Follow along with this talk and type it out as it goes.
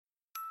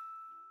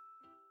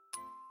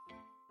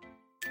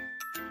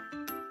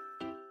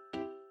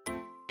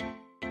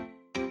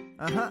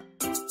I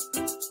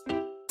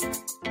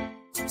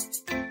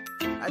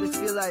just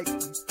feel like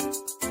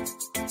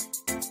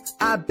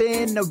I've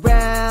been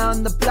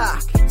around the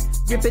block,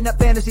 ripping up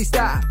fantasy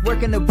stock,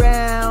 working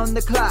around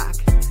the clock.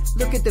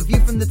 Look at the view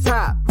from the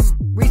top.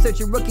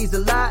 Researching rookies a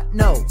lot?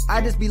 No,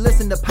 I just be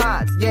listening to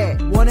pods. Yeah,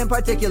 one in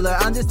particular,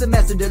 I'm just a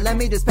messenger. Let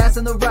me just pass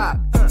on the rock.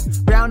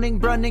 Browning,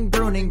 brunning,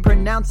 pruning,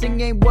 pronouncing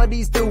ain't what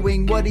he's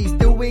doing. What he's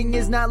doing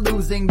is not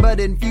losing, but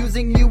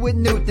infusing you with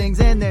new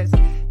things. And there's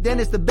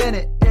Dennis the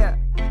Bennett, yeah.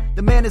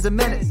 The man is a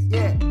menace,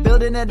 yeah.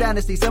 Building a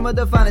dynasty, some of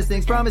the finest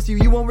things. Promise you,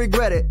 you won't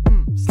regret it.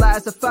 Sly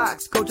as a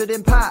fox, cultured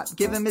in pop.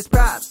 Give him his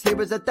props.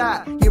 Here is a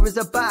thought, here is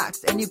a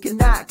box. And you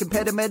cannot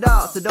compare them at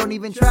all, so don't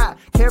even try.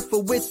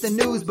 Careful with the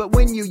news, but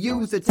when you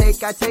use a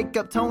take, I take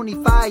up Tony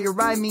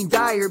Fire. I mean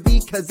Dyer,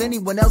 because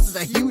anyone else is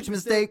a huge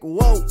mistake.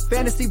 Whoa,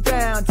 fantasy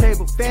round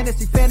table,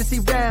 fantasy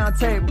round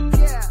table.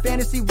 Yeah.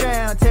 Fantasy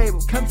round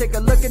table, come take a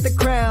look at the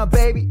crown,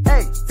 baby.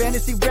 Hey,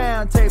 fantasy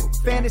round table,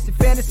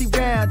 fantasy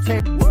round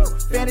table. Woo.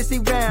 Fantasy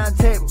round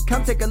table,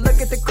 come take a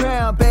look at the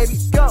crown, baby.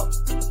 Go.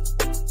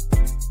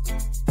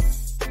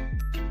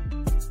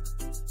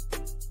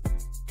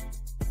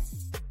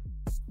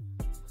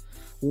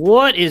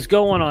 What is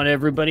going on,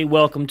 everybody?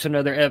 Welcome to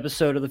another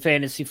episode of the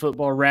Fantasy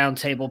Football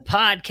Roundtable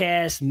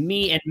Podcast.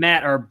 Me and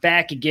Matt are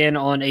back again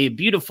on a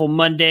beautiful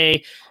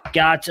Monday.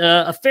 Got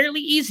a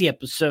fairly easy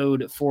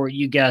episode for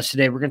you guys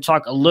today. We're going to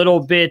talk a little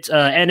bit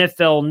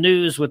NFL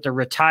news with the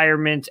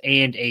retirement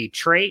and a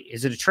trade.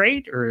 Is it a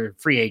trade or a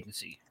free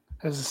agency?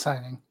 It was a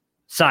signing.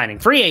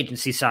 Free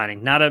agency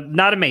signing, not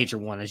a major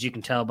one, as you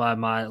can tell by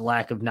my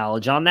lack of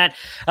knowledge on that.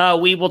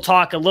 We will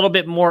talk a little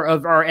bit more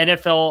of our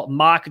NFL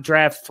mock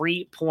draft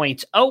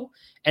 3.0,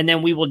 and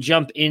then we will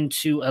jump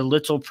into a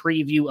little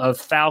preview of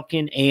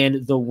Falcon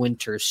and the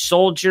Winter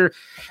Soldier,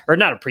 or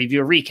not a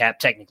preview, a recap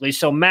technically.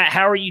 So Matt,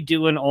 how are you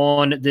doing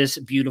on this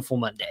beautiful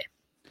Monday?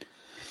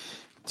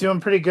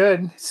 Doing pretty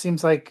good.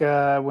 Seems like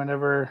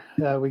whenever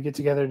we get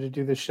together to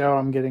do the show,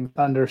 I'm getting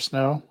thunder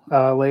snow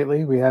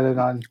lately. We had it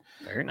on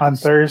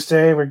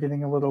Thursday. We're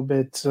getting a little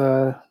bit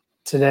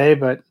today,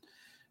 but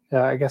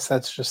I guess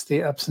that's just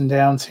the ups and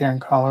downs here in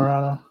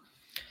Colorado.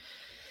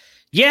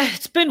 Yeah,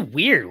 it's been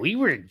weird. We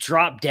were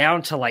dropped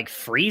down to like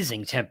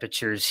freezing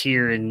temperatures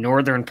here in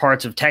northern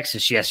parts of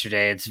Texas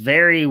yesterday. It's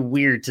very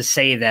weird to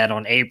say that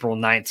on April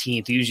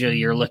 19th. Usually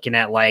you're looking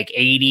at like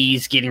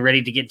 80s, getting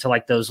ready to get to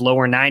like those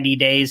lower 90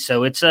 days.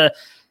 So it's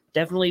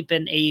definitely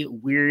been a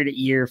weird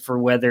year for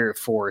weather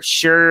for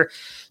sure.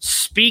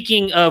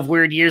 Speaking of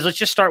weird years, let's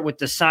just start with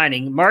the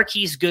signing.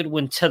 Marquise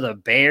Goodwin to the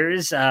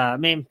Bears.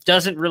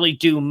 Doesn't really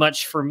do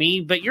much for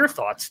me, but your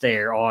thoughts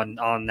there on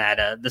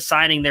that, the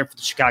signing there for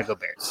the Chicago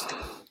Bears.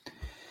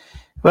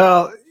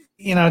 Well,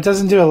 it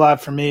doesn't do a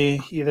lot for me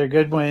either.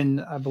 Goodwin,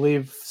 I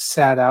believe,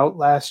 sat out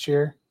last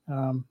year.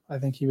 I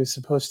think he was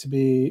supposed to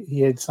be, he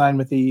had signed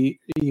with the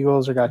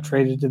Eagles or got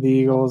traded to the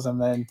Eagles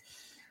and then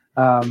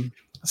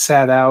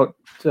sat out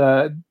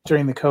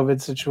during the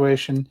COVID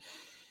situation.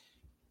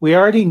 We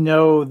already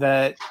know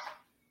that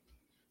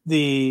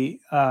they're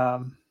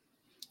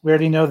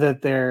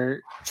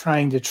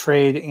trying to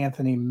trade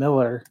Anthony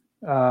Miller.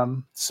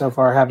 So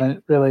far,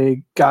 haven't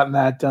really gotten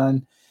that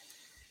done.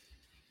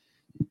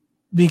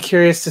 Be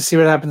curious to see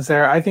what happens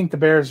there. I think the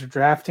Bears are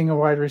drafting a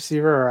wide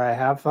receiver, or I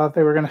have thought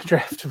they were going to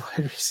draft a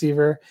wide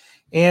receiver,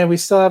 and we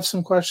still have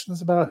some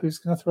questions about who's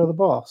going to throw the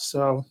ball.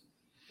 So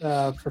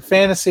for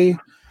fantasy,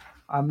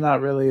 I'm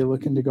not really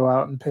looking to go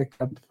out and pick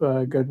up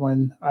a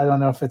Goodwin. I don't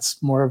know if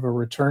it's more of a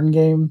return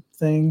game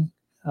thing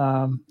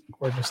or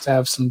just to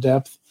have some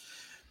depth,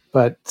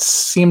 but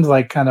seemed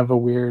like kind of a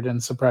weird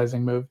and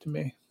surprising move to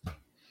me.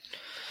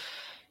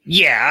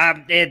 Yeah,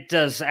 it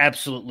does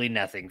absolutely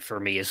nothing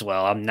for me as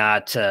well. I'm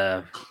not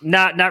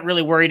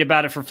really worried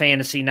about it for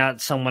fantasy.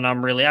 Not someone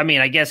I'm really. I mean,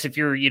 I guess if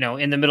you're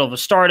in the middle of a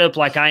startup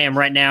like I am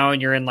right now,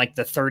 and you're in like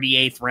the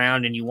 38th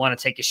round, and you want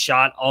to take a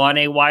shot on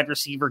a wide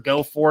receiver,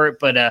 go for it.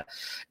 But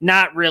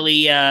not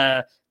really.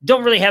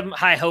 Don't really have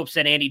high hopes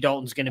that Andy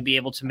Dalton's going to be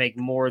able to make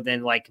more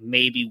than like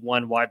maybe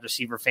one wide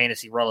receiver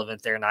fantasy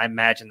relevant there. And I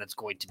imagine that's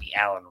going to be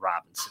Allen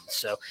Robinson.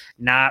 So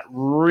not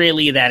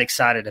really that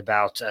excited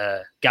about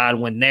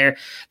Godwin there.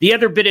 The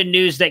other bit of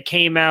news that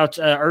came out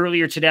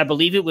earlier today, I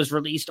believe it was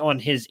released on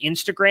his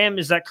Instagram.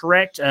 Is that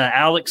correct?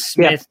 Alex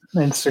Smith.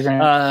 Yeah,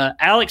 Instagram.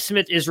 Alex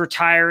Smith is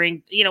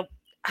retiring.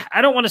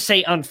 I don't want to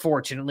say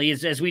unfortunately,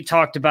 as we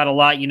talked about a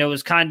lot, it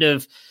was kind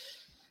of,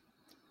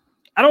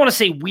 I don't want to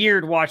say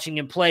weird watching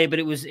him play, but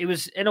it was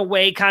in a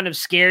way kind of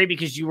scary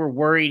because you were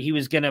worried he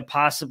was going to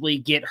possibly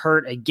get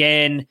hurt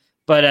again.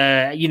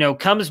 But,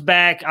 comes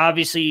back,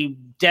 obviously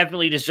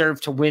definitely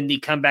deserved to win the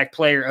comeback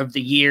player of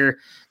the year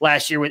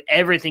last year with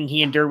everything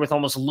he endured, with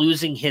almost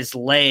losing his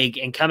leg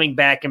and coming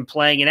back and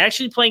playing and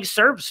actually playing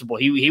serviceable.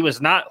 He was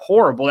not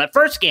horrible. That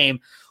first game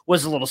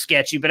was a little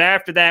sketchy, but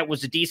after that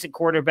was a decent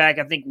quarterback.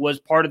 I think was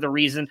part of the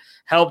reason,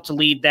 helped to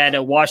lead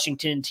that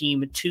Washington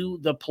team to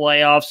the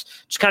playoffs.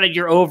 Just kind of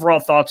your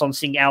overall thoughts on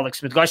seeing Alex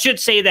Smith go. I should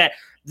say that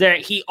that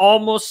he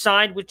almost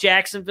signed with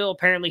Jacksonville.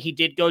 Apparently, he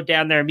did go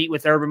down there and meet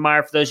with Urban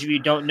Meyer. For those of you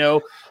who don't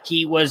know,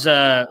 he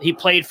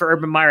played for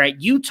Urban Meyer at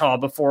Utah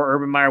before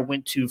Urban Meyer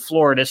went to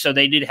Florida. So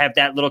they did have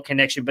that little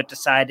connection, but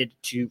decided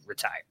to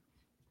retire.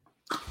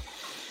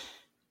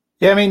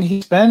 Yeah, I mean,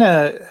 he's been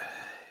a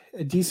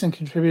decent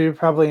contributor,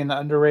 probably an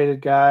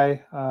underrated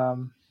guy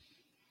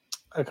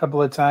a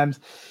couple of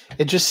times.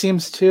 It just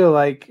seems, too,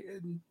 like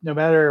no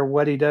matter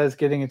what he does,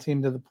 getting a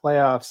team to the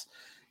playoffs,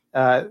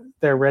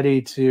 they're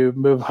ready to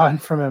move on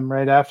from him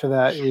right after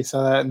that. We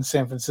saw that in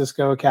San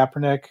Francisco.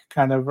 Kaepernick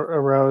kind of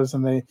arose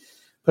and they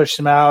pushed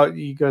him out.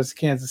 He goes to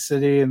Kansas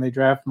City and they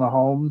draft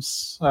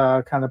Mahomes,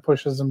 kind of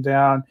pushes him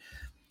down.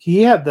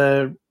 He had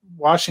the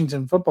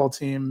Washington football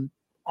team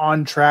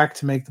on track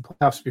to make the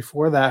playoffs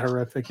before that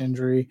horrific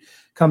injury.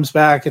 Comes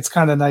back. It's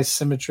kind of nice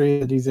symmetry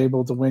that he's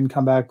able to win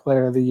comeback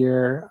player of the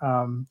year,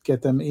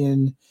 get them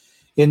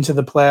into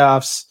the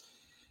playoffs.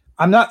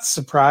 I'm not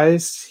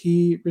surprised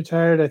he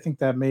retired. I think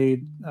that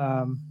made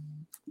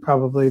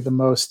probably the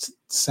most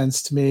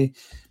sense to me.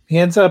 He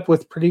ends up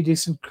with pretty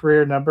decent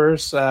career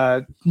numbers,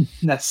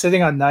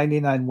 sitting on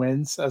 99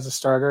 wins as a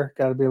starter.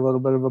 Got to be a little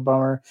bit of a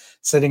bummer.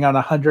 Sitting on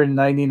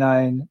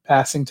 199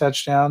 passing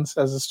touchdowns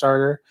as a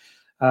starter.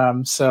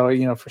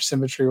 So, for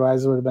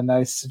symmetry-wise, it would have been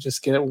nice to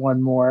just get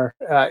one more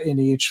in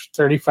each.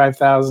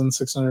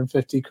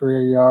 35,650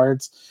 career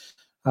yards.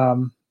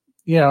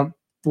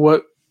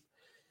 What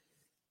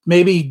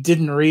maybe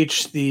didn't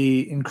reach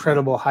the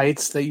incredible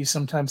heights that you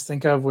sometimes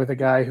think of with a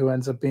guy who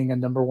ends up being a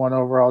number 1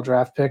 overall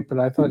draft pick, but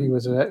I thought he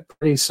was a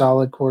pretty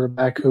solid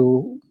quarterback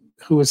who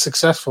was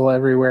successful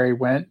everywhere he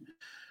went.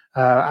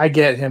 I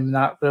get him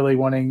not really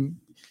wanting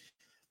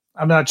 –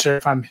 I'm not sure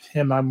if I'm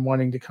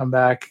wanting to come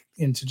back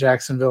into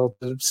Jacksonville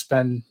to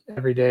spend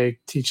every day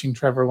teaching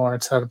Trevor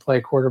Lawrence how to play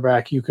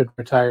quarterback. You could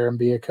retire and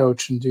be a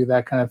coach and do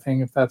that kind of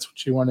thing if that's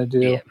what you want to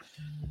do.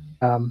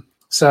 Yeah.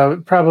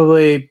 So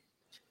probably –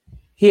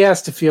 he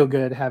has to feel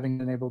good having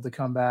been able to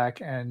come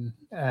back and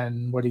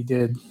what he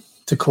did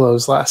to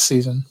close last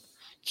season.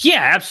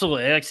 Yeah,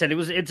 absolutely. Like I said,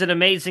 it's an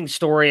amazing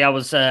story. I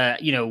was, I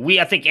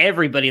think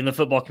everybody in the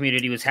football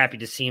community was happy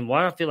to see him.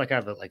 Why do I feel like I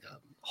have a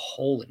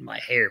hole in my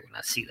hair when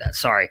I see that?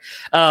 Sorry.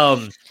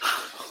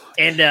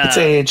 It's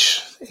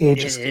age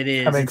it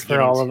is coming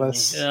for all of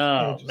us.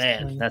 Oh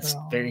man, that's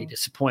very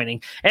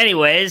disappointing.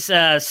 Anyways,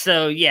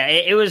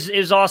 it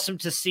was awesome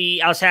to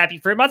see. I was happy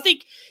for him. I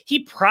think he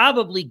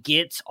probably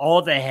gets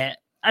all the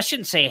I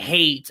shouldn't say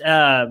hate.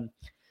 I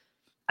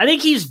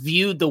think he's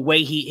viewed the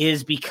way he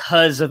is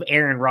because of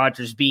Aaron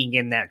Rodgers being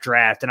in that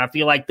draft. And I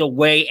feel like the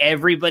way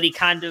everybody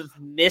kind of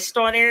missed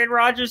on Aaron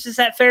Rodgers, is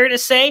that fair to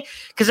say?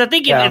 Because I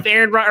think if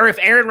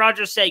Aaron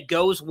Rodgers, say,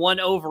 goes 1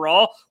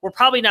 overall, we're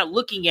probably not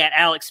looking at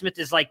Alex Smith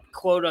as like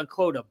quote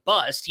unquote a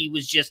bust. He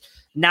was just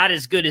not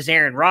as good as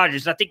Aaron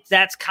Rodgers. I think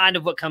that's kind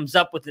of what comes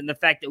up with in the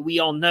fact that we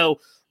all know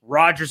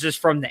Rodgers is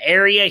from the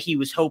area. He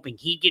was hoping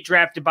he'd get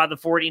drafted by the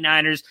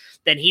 49ers.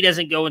 Then he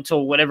doesn't go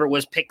until whatever it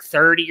was, pick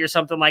 30 or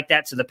something like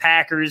that to the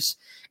Packers.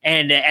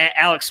 And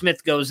Alex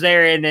Smith goes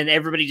there, and then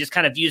everybody just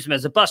kind of views him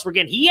as a bust. Where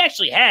again, he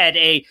actually had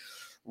a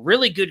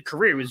really good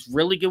career. He was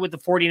really good with the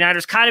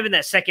 49ers, kind of in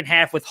that second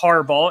half with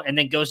Harbaugh, and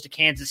then goes to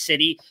Kansas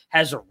City,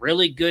 has a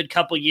really good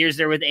couple years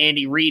there with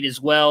Andy Reid as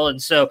well.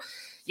 And so,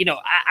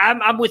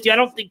 I'm with you. I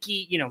don't think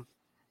he,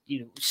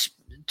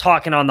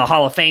 talking on the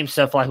Hall of Fame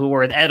stuff like we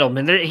were with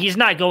Edelman. He's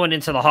not going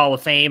into the Hall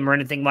of Fame or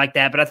anything like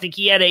that, but I think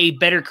he had a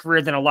better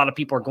career than a lot of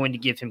people are going to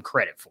give him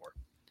credit for.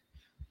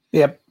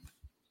 Yep.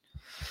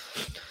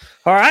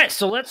 All right,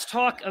 so let's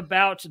talk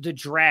about the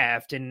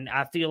draft, and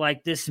I feel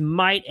like this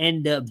might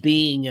end up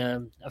being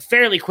a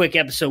fairly quick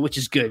episode, which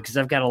is good because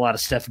I've got a lot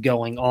of stuff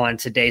going on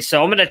today.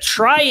 So I'm going to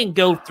try and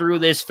go through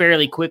this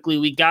fairly quickly.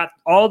 We got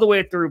all the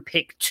way through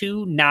pick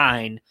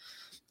 2-9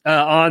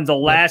 on the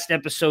last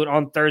episode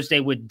on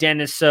Thursday with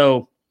Dennis.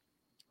 So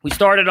we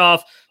started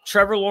off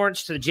Trevor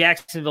Lawrence to the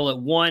Jacksonville at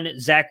 1,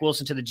 Zach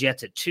Wilson to the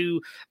Jets at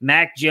 2,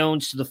 Mac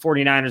Jones to the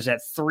 49ers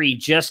at 3,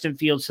 Justin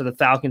Fields to the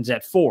Falcons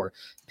at 4,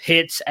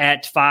 Pitts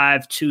at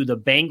 5 to the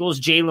Bengals,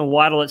 Jalen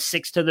Waddle at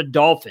 6 to the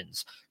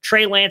Dolphins,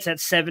 Trey Lance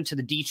at 7 to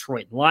the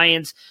Detroit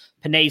Lions,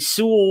 Penei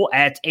Sewell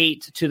at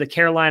 8 to the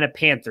Carolina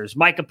Panthers,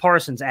 Micah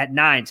Parsons at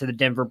 9 to the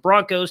Denver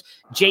Broncos,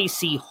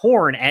 J.C.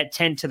 Horn at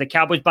 10 to the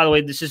Cowboys. By the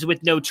way, this is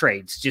with no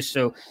trades, just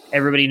so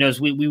everybody knows.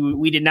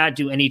 We did not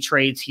do any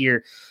trades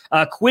here.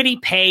 Kwity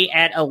Paye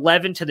at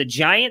 11 to the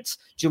Giants,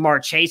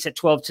 Jamar Chase at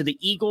 12 to the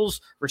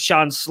Eagles,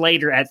 Rashawn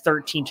Slater at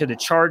 13 to the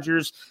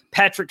Chargers,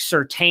 Patrick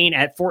Surtain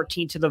at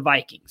 14 to the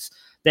Vikings.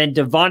 Then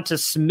Devonta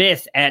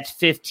Smith at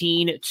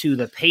 15 to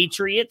the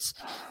Patriots,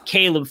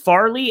 Caleb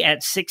Farley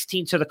at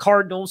 16 to the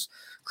Cardinals,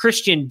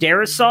 Christian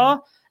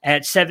Darrisaw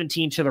at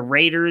 17 to the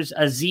Raiders,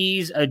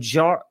 Azeez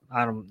Ajar.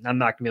 I'm not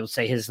going to be able to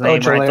say his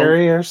name right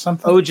there. Or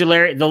something.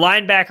 Ojulari, the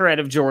linebacker out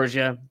of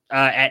Georgia,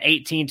 at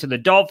 18 to the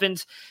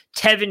Dolphins,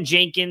 Tevin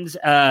Jenkins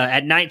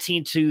at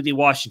 19 to the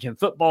Washington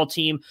football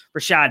team,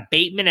 Rashad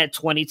Bateman at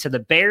 20 to the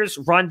Bears,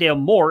 Rondale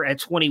Moore at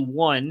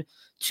 21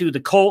 to the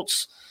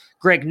Colts,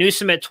 Greg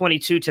Newsome at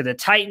 22 to the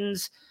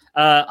Titans,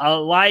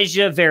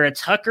 Elijah Vera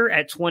Tucker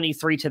at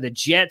 23 to the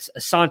Jets.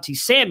 Asante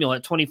Samuel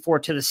at 24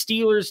 to the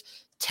Steelers.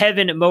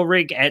 Tevin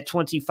Morig at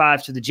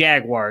 25 to the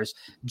Jaguars.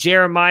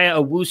 Jeremiah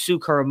Owusu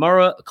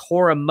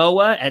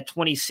Koromoa at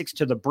 26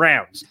 to the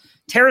Browns.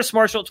 Terrace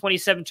Marshall at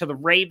 27 to the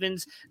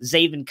Ravens.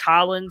 Zaven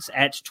Collins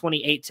at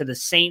 28 to the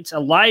Saints.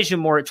 Elijah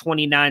Moore at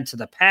 29 to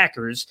the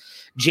Packers.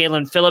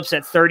 Jalen Phillips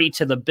at 30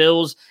 to the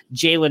Bills.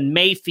 Jalen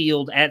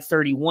Mayfield at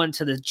 31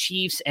 to the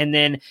Chiefs. And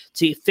then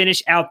to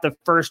finish out the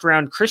first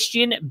round,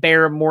 Christian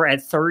Barrymore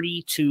at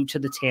 32 to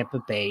the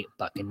Tampa Bay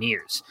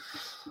Buccaneers.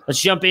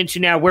 Let's jump into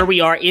now where we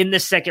are in the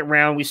second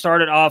round. We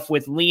started off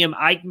with Liam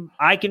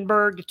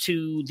Eichenberg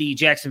to the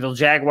Jacksonville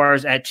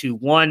Jaguars at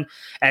 2-1.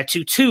 At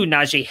 2-2,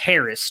 Najee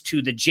Harris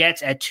to the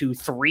Jets at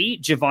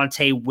 2-3.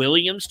 Javonte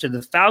Williams to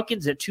the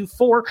Falcons at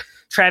 2-4.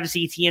 Travis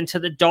Etienne to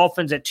the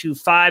Dolphins at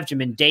 2-5.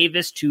 Jamin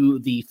Davis to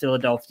the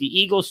Philadelphia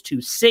Eagles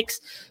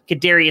 2-6.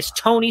 Kadarius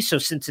Toney, so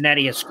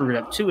Cincinnati has screwed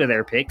up 2 of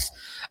their picks.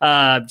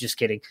 Just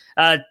kidding.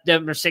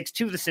 Number 6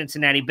 to the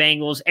Cincinnati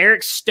Bengals.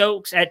 Eric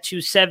Stokes at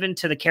 2-7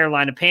 to the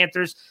Carolina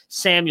Panthers.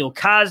 Samuel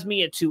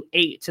Cosme at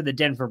 2-8 to the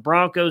Denver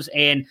Broncos.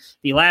 And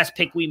the last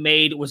pick we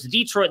made was the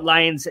Detroit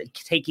Lions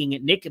taking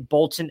Nick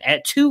Bolton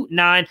at 2-9.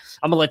 I'm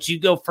going to let you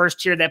go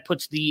first here. That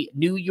puts the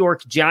New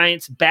York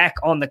Giants back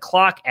on the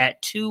clock at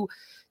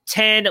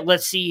 2-10.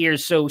 Let's see here.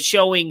 So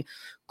showing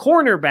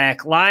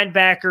cornerback,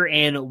 linebacker,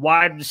 and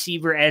wide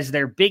receiver as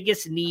their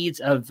biggest needs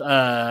of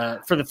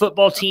for the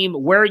football team.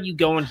 Where are you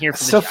going here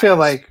for the Giants? Feel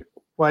like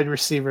wide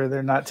receiver,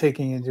 they're not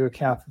taking into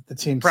account that the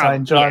team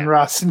signed John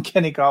Ross and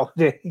Kenny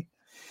Galladay.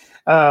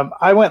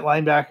 I went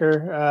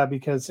linebacker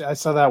because I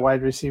saw that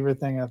wide receiver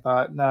thing. I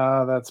thought,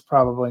 no, that's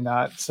probably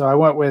not. So I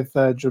went with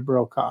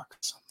Jabril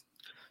Cox.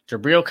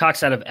 Jabril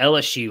Cox out of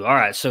LSU. All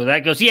right, so that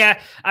goes. Yeah,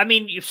 I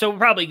mean, so we'll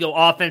probably go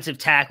offensive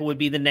tackle would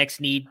be the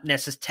next need.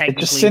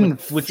 Technically,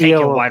 would take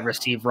your wide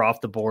receiver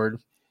off the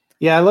board.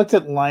 Yeah, I looked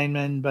at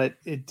linemen, but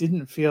it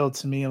didn't feel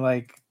to me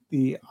like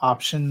the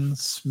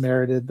options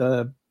merited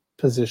the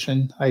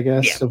position, I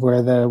guess, of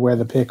where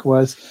the pick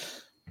was.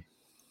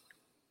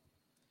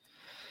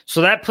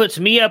 So that puts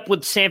me up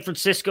with San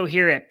Francisco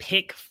here at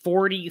pick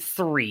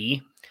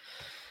 43.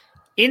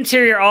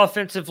 Interior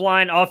offensive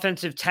line,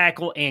 offensive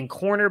tackle, and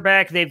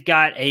cornerback. They've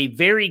got a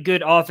very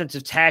good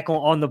offensive tackle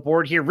on the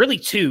board here. Really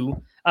 2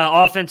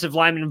 offensive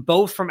linemen,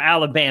 both from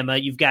Alabama.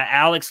 You've got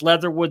Alex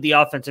Leatherwood, the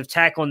offensive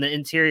tackle, and the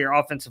interior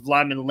offensive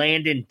lineman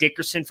Landon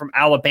Dickerson from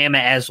Alabama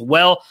as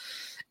well.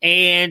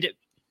 And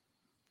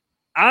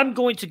I'm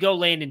going to go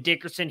Landon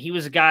Dickerson. He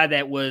was a guy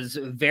that was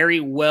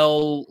very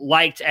well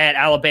liked at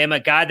Alabama,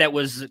 a guy that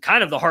was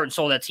kind of the heart and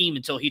soul of that team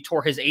until he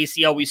tore his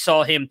ACL. We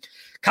saw him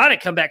kind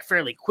of come back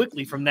fairly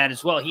quickly from that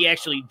as well. He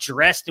actually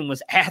dressed and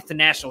was at the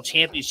national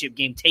championship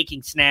game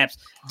taking snaps,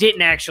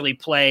 didn't actually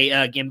play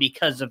again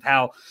because of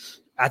how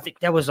I think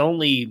that was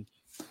only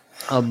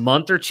a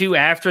month or 2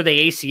 after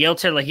the ACL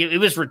tear. Like it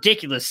was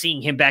ridiculous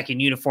seeing him back in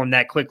uniform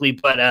that quickly,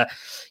 but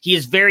he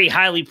is very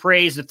highly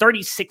praised. The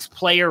 36th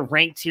player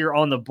ranked here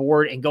on the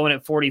board and going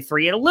at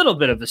 43, and a little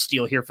bit of a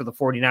steal here for the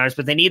 49ers,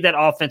 but they need that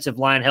offensive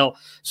line help.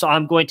 So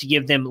I'm going to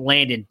give them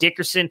Landon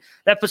Dickerson.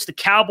 That puts the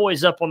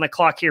Cowboys up on the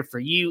clock here for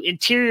you.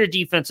 Interior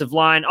defensive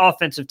line,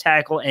 offensive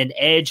tackle, and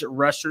edge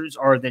rushers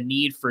are the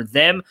need for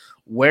them.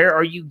 Where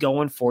are you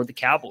going for the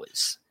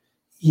Cowboys?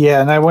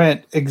 Yeah, and I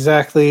went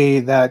exactly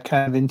that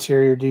kind of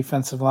interior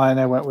defensive line.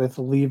 I went with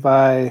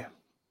Levi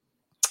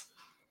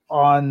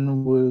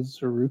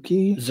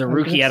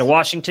Zaruki out of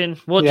Washington.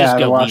 We'll just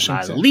go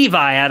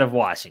Levi out of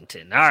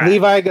Washington. All right.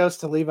 Levi goes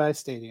to Levi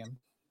Stadium.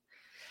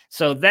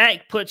 So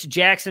that puts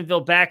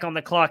Jacksonville back on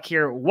the clock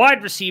here.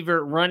 Wide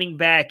receiver, running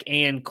back,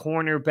 and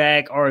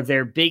cornerback are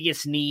their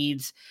biggest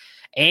needs.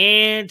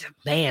 And,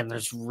 man,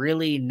 there's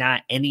really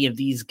not any of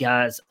these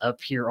guys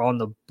up here on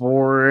the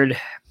board.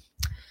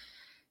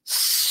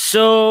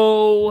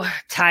 So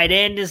tight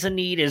end is a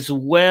need as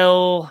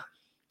well,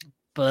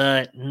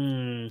 but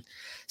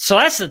so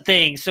that's the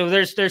thing. So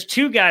there's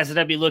 2 guys that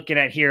I'd be looking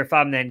at here if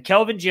I'm then.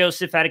 Kelvin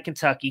Joseph out of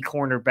Kentucky,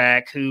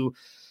 cornerback, who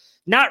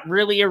not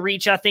really a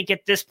reach, I think,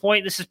 at this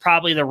point. This is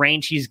probably the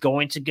range he's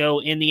going to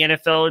go in the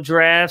NFL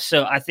draft.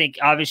 So I think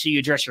obviously you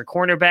address your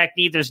cornerback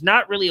need. There's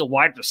not really a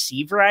wide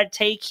receiver I'd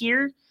take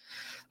here.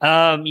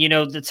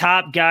 The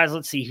top guys,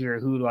 let's see here.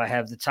 Who do I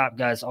have? The top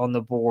guys on the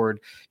board.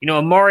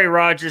 Amari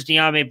Rodgers,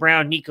 De'Ami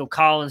Brown, Nico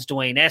Collins,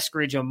 Dwayne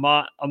Eskridge,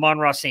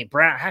 Amon-Ra St.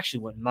 Brown. I actually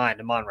wouldn't mind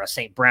Amon-Ra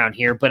St. Brown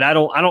here, but I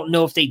don't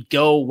know if they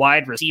go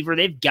wide receiver.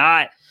 They've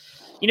got,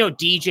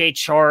 DJ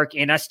Chark,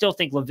 and I still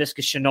think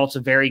Laviska Shenault's a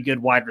very good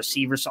wide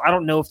receiver. So I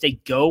don't know if they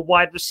go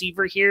wide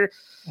receiver here.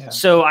 Yeah.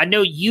 So I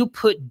know you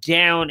put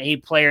down a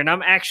player, and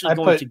I'm actually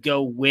going to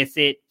go with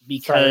it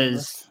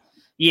because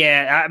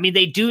yeah, I mean,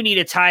 they do need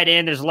a tight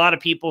end. There's a lot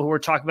of people who are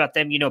talking about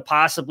them,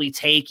 possibly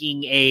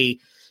taking a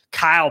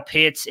Kyle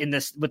Pitts in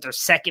this with their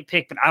second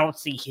pick, but I don't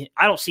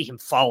see him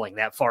falling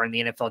that far in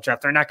the NFL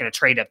draft. They're not going to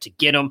trade up to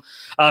get him.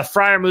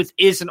 Freiermuth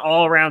is an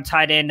all-around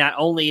tight end. Not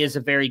only is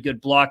a very good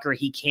blocker,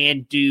 he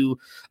can do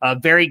a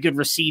very good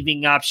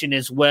receiving option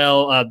as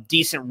well. A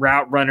decent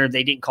route runner.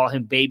 They didn't call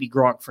him Baby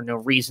Gronk for no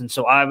reason.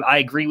 So I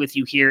agree with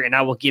you here, and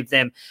I will give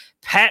them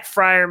Pat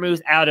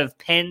Freiermuth out of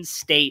Penn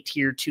State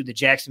here to the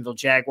Jacksonville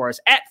Jaguars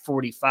at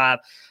 45.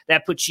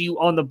 That puts you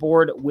on the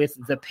board with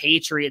the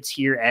Patriots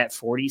here at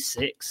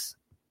 46.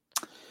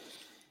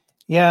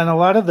 Yeah, and a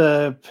lot of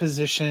the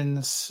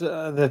positions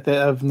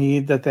of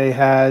need that they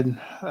had,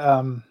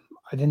 I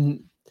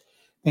didn't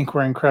think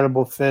were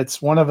incredible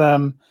fits. One of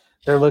them,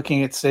 they're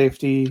looking at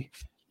safety,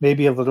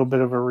 maybe a little bit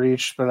of a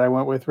reach, but I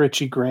went with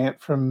Richie Grant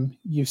from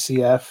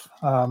UCF.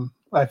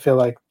 I feel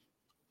like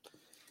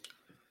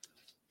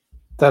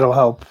that'll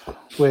help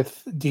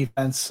with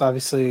defense.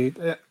 Obviously,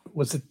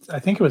 I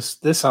think it was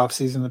this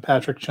offseason that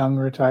Patrick Chung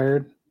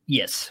retired.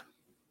 Yes.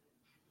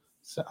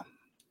 So.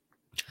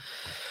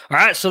 All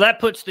right, so that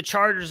puts the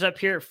Chargers up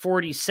here at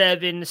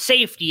 47.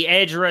 Safety,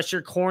 edge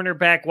rusher,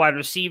 cornerback, wide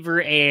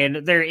receiver,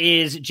 and there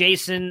is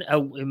Jason.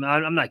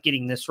 I'm not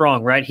getting this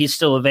wrong, right? He's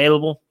still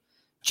available.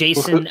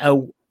 Jason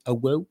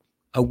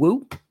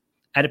Awu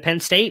out of Penn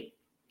State,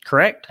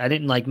 correct? I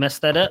didn't mess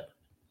that up.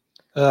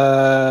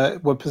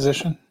 What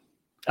position?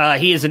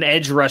 He is an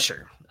edge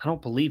rusher. I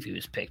don't believe he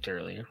was picked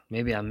earlier.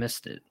 Maybe I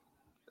missed it.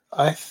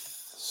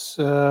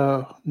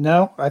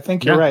 No, I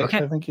think you're right. Okay.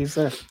 I think he's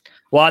there.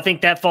 Well, I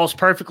think that falls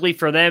perfectly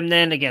for them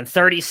then. Again,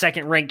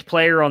 32nd ranked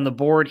player on the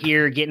board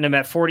here, getting him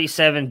at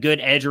 47.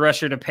 Good edge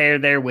rusher to pair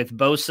there with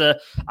Bosa.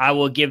 I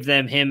will give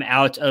him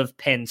out of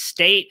Penn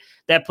State.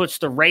 That puts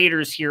the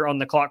Raiders here on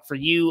the clock for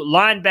you.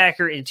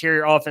 Linebacker,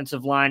 interior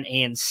offensive line,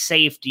 and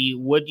safety.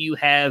 What do you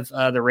have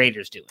the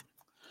Raiders doing?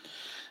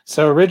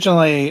 So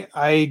originally,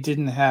 I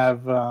didn't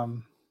have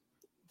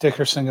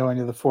Dickerson going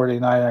to the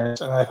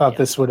 49ers, and I thought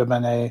this would have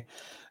been a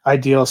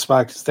ideal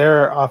spot because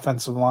their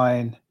offensive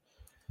line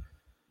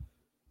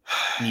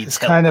is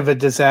kind of a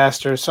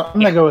disaster. So I'm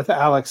going to go with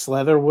Alex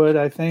Leatherwood,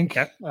 I think,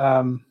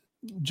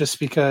 just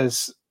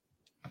because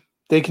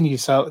they can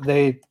use out.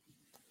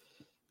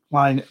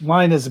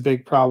 Line is a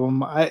big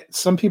problem.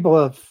 Some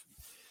people have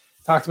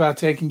talked about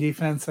taking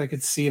defense. I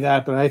could see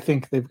that, but I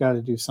think they've got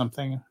to do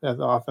something at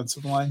the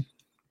offensive line.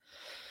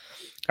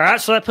 All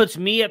right, so that puts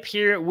me up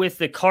here with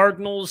the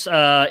Cardinals.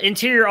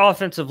 Interior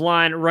offensive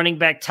line, running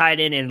back, tight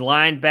end, and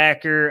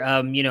linebacker.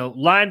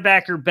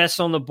 Linebacker best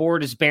on the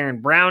board is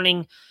Baron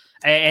Browning.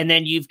 And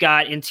then you've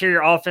got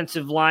interior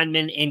offensive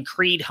linemen in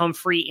Creed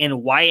Humphrey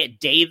and Wyatt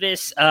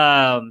Davis.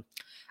 I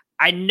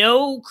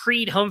know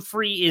Creed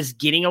Humphrey is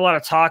getting a lot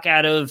of talk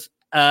out of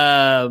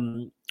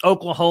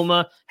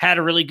Oklahoma, had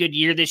a really good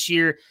year this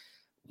year.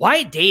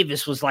 Wyatt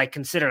Davis was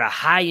considered a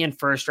high-end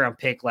first-round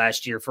pick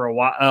last year for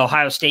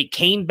Ohio State,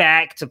 came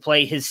back to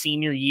play his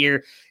senior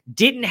year,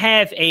 didn't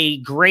have a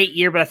great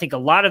year, but I think a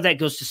lot of that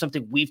goes to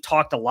something we've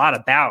talked a lot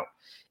about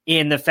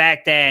in the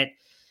fact that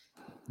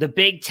the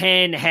Big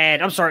Ten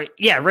redshirt.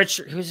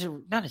 He was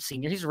not a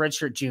senior. He's a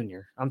redshirt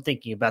junior. I'm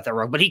thinking about that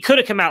wrong, but he could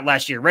have come out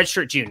last year,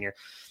 redshirt junior.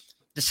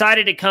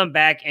 Decided to come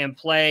back and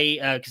play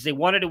because they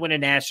wanted to win a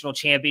national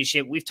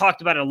championship. We've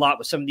talked about it a lot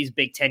with some of these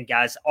Big Ten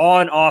guys.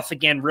 On, off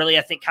again, really,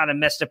 I think kind of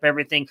messed up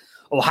everything.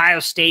 Ohio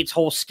State's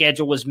whole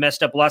schedule was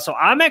messed up a lot. So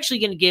I'm actually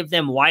going to give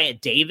them Wyatt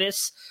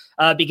Davis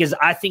because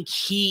I think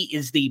he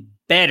is the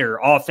better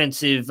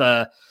offensive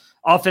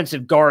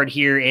guard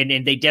here,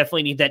 and they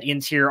definitely need that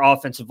interior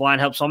offensive line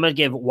help. So I'm going to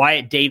give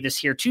Wyatt Davis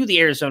here to the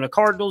Arizona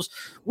Cardinals,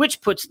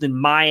 which puts the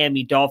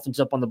Miami Dolphins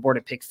up on the board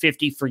at pick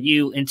 50 for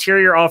you.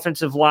 Interior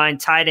offensive line,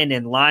 tight end,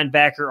 and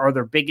linebacker are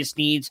their biggest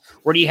needs.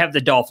 Where do you have the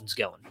Dolphins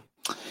going?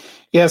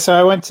 Yeah, so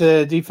I went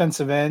to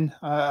defensive end.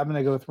 I'm going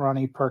to go with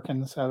Ronnie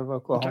Perkins out of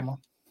Oklahoma.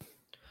 Okay.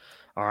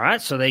 All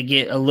right, so they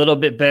get a little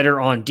bit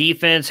better on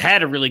defense.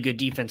 Had a really good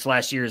defense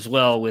last year as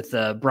well with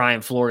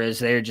Brian Flores.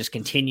 They're just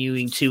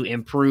continuing to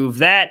improve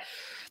that.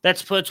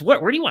 That's puts where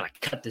do you want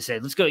to cut this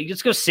at? Let's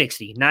go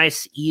 60.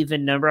 Nice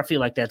even number. I feel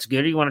like that's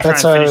good. Or you want to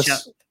try and finish up?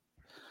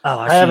 Oh,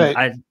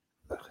 I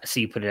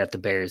see you put it at the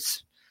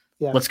Bears.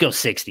 Yeah. Let's go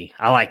 60.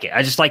 I like it.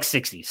 I just like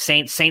 60.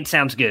 Saint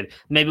sounds good.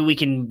 Maybe we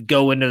can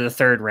go into the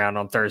third round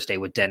on Thursday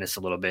with Dennis a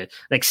little bit,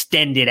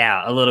 extend it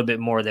out a little bit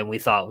more than we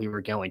thought we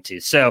were going to.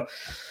 So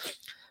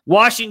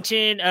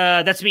Washington,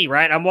 that's me,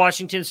 right? I'm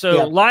Washington.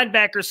 So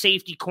linebacker,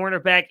 safety,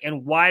 cornerback,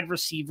 and wide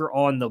receiver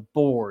on the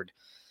board.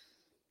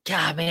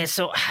 God, man,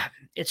 so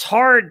it's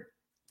hard.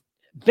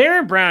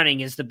 Baron Browning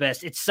is the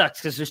best. It sucks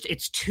because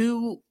it's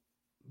two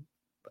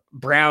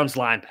Browns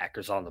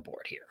linebackers on the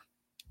board here.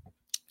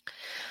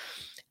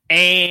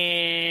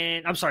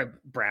 And I'm sorry,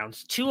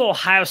 Browns. Two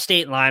Ohio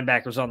State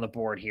linebackers on the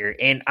board here.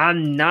 And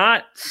I'm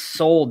not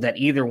sold that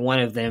either one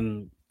of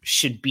them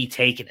should be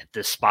taken at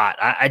this spot.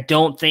 I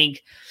don't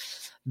think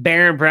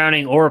Baron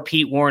Browning or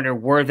Pete Warner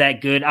were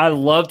that good. I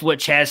loved what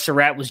Chaz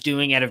Surratt was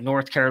doing out of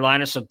North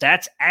Carolina, so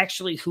that's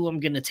actually who I'm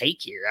going to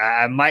take here.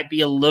 I might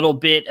be a little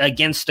bit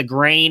against the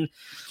grain.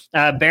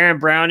 Baron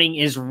Browning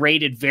is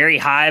rated very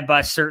high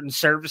by certain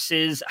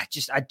services.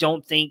 I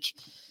don't think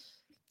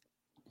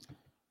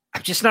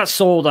I'm just not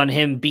sold on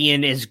him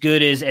being as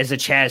good as a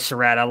Chaz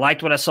Surratt. I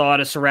liked what I saw out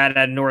of Surratt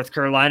out of North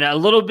Carolina. A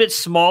little bit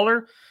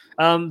smaller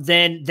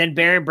than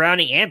Baron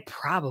Browning and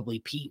probably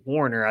Pete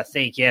Warner, I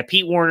think. Yeah,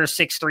 Pete Warner,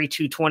 6'3",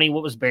 220.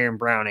 What was Baron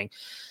Browning?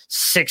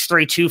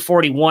 6'3",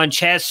 241.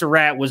 Chaz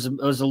Surratt was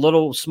a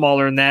little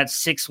smaller than that,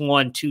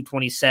 6'1",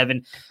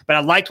 227. But I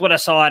liked what I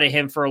saw out of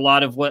him for a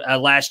lot of what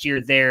last year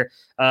there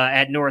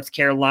at North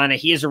Carolina.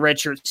 He is a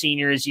redshirt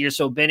senior his year,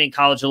 so been in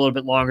college a little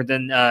bit longer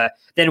than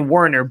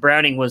Werner.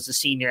 Browning was the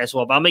senior as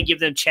well. But I'm going to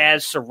give them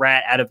Chaz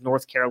Surratt out of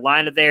North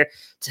Carolina there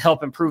to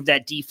help improve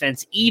that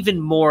defense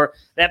even more.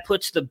 That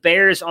puts the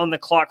Bears on the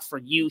clock for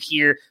you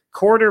here.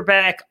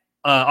 Quarterback,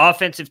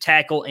 offensive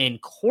tackle,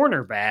 and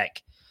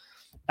cornerback.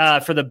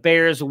 For the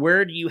Bears,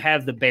 where do you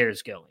have the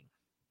Bears going?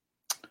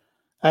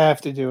 I have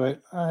to do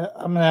it.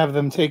 I'm going to have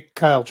them take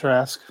Kyle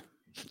Trask.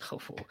 Oh,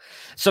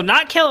 so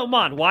not Kellen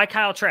Mond. Why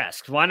Kyle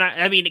Trask? Why not?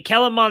 I mean,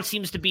 Kellen Mond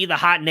seems to be the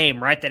hot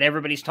name, right? That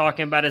everybody's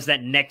talking about as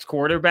that next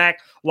quarterback.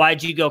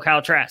 Why'd you go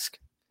Kyle Trask?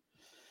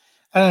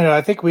 I don't know.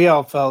 I think we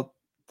all felt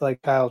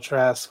like Kyle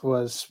Trask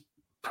was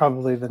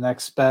probably the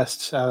next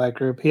best out of that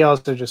group. He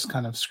also just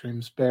kind of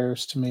screams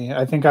Bears to me.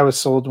 I think I was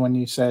sold when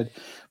you said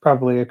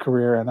probably a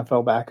career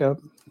NFL backup.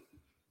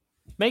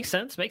 Makes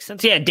sense.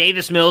 Yeah,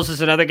 Davis Mills is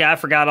another guy I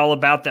forgot all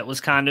about that was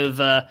kind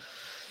of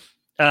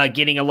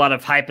getting a lot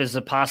of hype as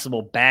a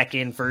possible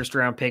back-end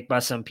first-round pick by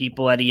some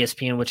people at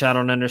ESPN, which I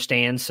don't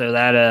understand. So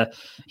that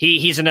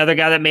he's another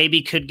guy that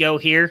maybe could go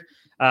here.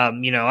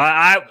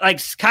 I like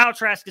Kyle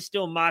Trask is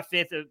still my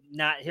fifth.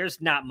 There's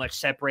not much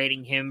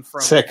separating him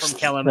from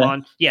Kellen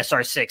Mond. Yeah,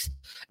 sorry, sixth.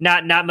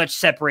 Not much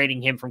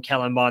separating him from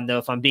Kellen Mond, though.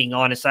 If I'm being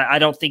honest, I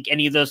don't think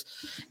any of those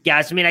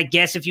guys. I mean, I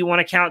guess if you want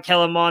to count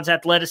Kellen Mond's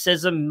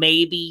athleticism,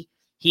 maybe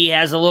he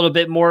has a little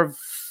bit more of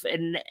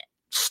an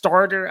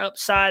starter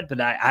upside, but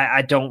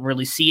I don't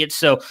really see it.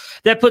 So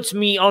that puts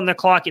me on the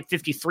clock at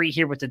 53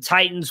 here with the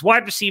Titans.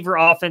 Wide receiver,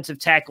 offensive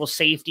tackle,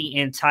 safety,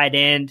 and tight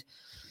end.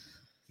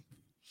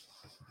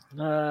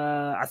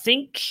 I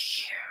think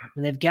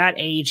they've got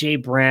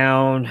AJ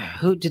Brown.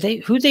 Who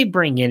they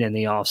bring in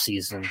the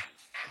offseason?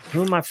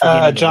 Who am I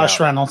forgetting? Josh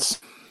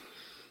Reynolds.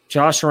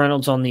 Josh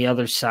Reynolds on the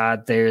other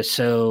side there.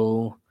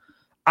 So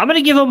I'm going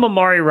to give them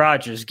Amari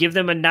Rodgers. Give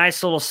them a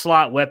nice little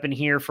slot weapon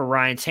here for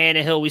Ryan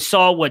Tannehill. We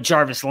saw what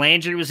Jarvis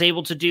Landry was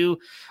able to do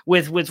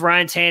with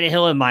Ryan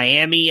Tannehill in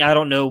Miami. I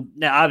don't know,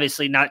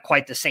 obviously not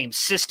quite the same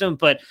system,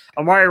 but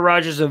Amari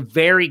Rodgers is a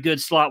very good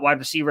slot wide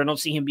receiver. I don't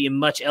see him being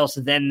much else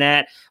than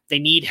that. They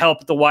need help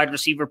at the wide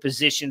receiver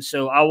position,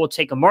 so I will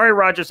take Amari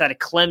Rodgers out of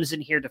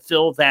Clemson here to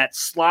fill that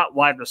slot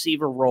wide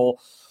receiver role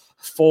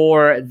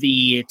for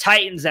the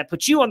Titans. That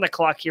puts you on the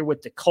clock here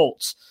with the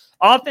Colts.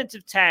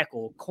 Offensive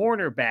tackle,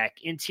 cornerback,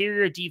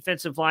 interior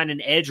defensive line,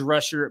 and edge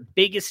rusher,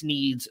 biggest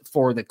needs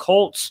for the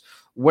Colts.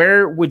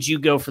 Where would you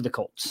go for the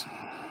Colts?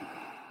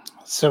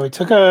 So we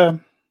took a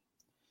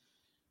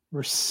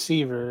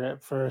receiver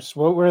at first.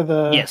 What were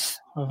the... Yes.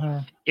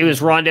 It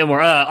was Rondell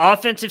Moore.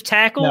 Offensive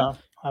tackle, no,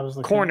 I was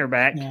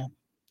cornerback,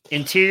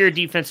 interior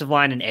defensive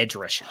line, and edge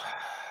rusher.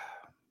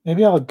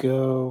 Maybe I'll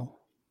go...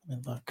 Let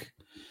me look.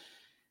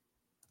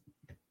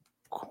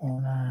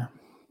 Corner...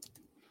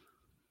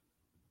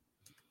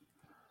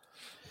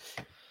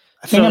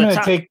 I think I'm going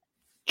to take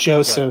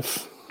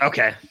Joseph.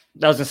 Okay.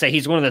 I was going to say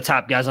he's one of the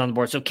top guys on the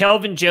board. So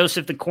Kelvin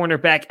Joseph, the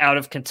cornerback out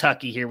of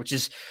Kentucky here, which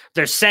is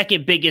their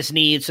second biggest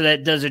need. So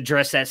that does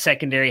address that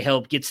secondary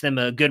help, gets them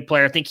a good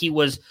player. I think he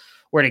was,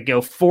 where'd it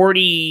go,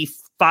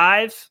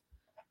 45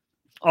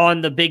 on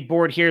the big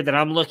board here that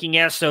I'm looking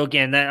at. So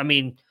again,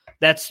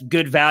 that's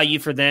good value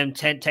for them.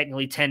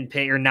 Technically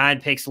 9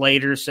 picks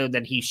later. So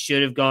then he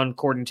should have gone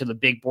according to the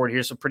big board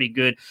here. So pretty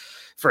good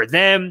for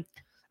them.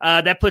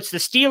 That puts the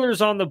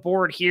Steelers on the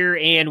board here,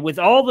 and with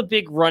all the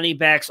big running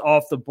backs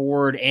off the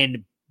board,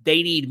 and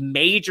they need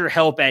major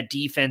help at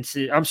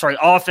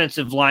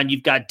offensive line.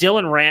 You've got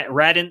Dylan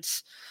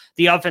Radunz,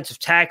 the offensive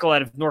tackle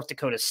out of North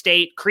Dakota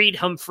State, Creed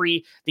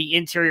Humphrey, the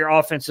interior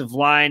offensive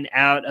line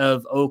out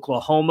of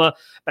Oklahoma.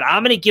 But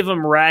I'm going to give them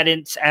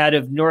Radunz out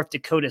of North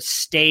Dakota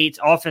State,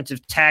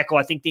 offensive tackle.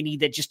 I think they need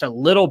that just a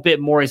little bit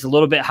more. He's a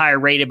little bit higher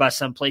rated by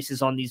some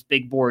places on these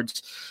big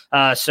boards.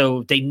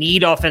 So they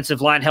need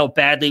offensive line help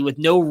badly with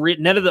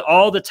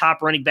all the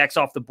top running backs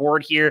off the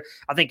board here.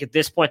 I think at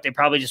this point, they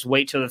probably just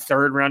wait till the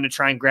third round to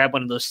try and grab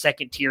one of those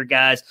second tier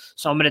guys.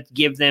 So I'm going to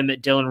give them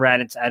Dylan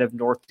Radunz out of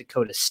North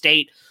Dakota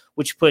State,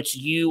 which puts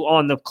you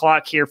on the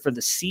clock here for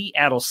the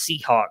Seattle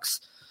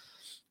Seahawks.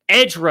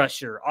 Edge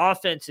rusher,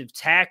 offensive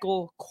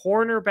tackle,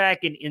 cornerback,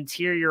 and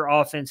interior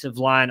offensive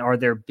line are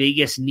their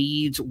biggest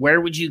needs.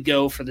 Where would you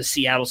go for the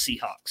Seattle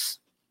Seahawks?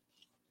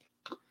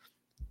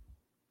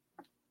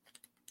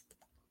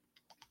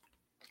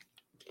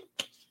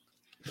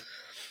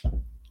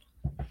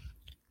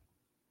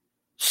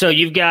 So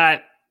you've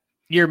got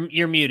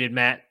you're muted,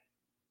 Matt.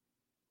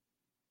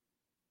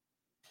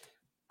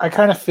 I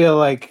kind of feel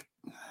like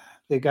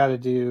they got to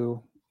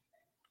do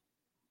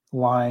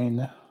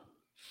line.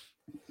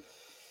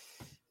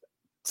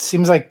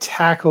 Seems like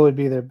tackle would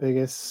be their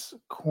biggest.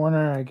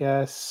 Corner, I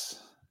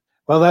guess.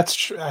 Well, that's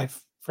true. I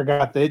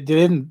Forgot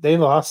they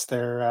lost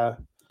their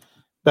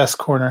best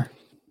corner.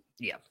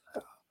 Yeah.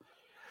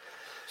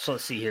 So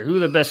let's see here. Who are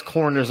the best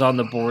corners on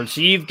the board?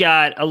 So you've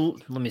got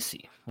let me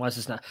see. Why is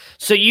this not?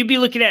 So you'd be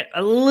looking at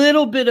a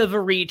little bit of a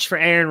reach for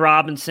Aaron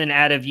Robinson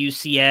out of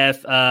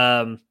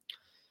UCF.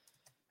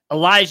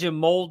 Elijah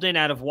Molden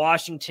out of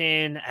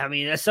Washington. I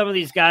mean, some of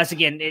these guys,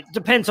 again, it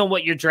depends on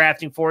what you're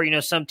drafting for.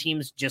 Some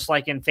teams, just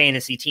like in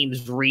fantasy,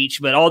 teams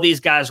reach, but all these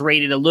guys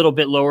rated a little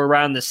bit lower,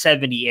 around the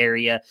 70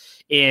 area.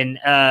 In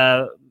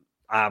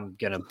I'm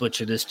going to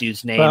butcher this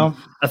dude's name.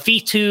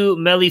 Afitu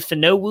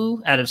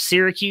Melifanowu out of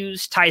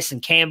Syracuse. Tyson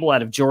Campbell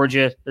out of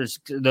Georgia.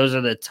 Those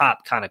are the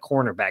top kind of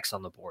cornerbacks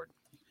on the board.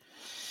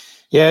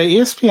 Yeah,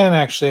 ESPN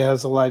actually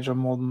has Elijah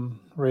Molden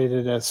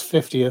rated as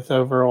 50th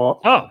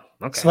overall. Oh,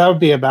 okay. So that would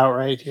be about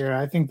right here.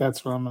 I think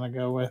that's what I'm going to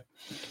go with.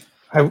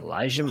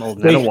 Elijah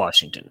Molden out of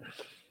Washington.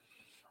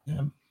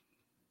 Yeah.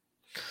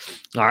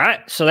 All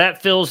right. So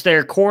that fills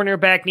their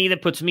cornerback need.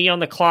 That puts me on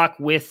the clock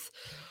with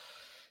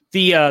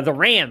the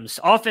Rams.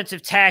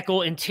 Offensive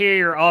tackle,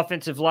 interior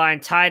offensive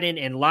line, tight end,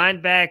 and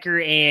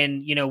linebacker.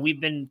 And,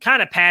 we've been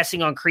kind of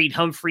passing on Creed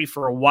Humphrey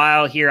for a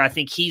while here. I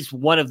think he's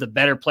one of the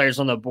better players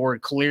on the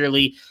board,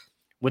 clearly.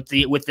 With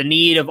the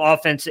need of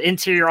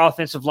interior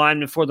offensive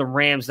linemen for the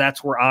Rams,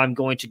 that's where I'm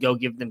going to go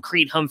give them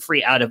Creed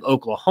Humphrey out of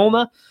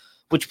Oklahoma,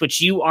 which puts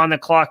you on the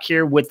clock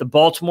here with the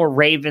Baltimore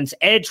Ravens,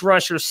 edge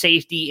rusher,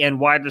 safety, and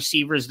wide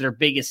receivers, their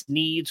biggest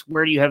needs.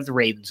 Where do you have the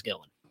Ravens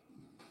going?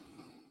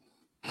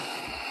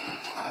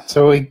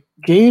 So we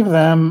gave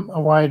them a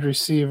wide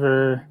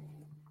receiver.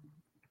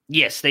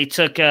 Yes, they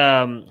took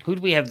who did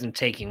we have them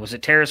taking? Was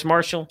it Terrace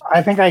Marshall?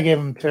 I think I gave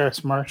them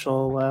Terrace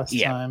Marshall last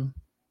time.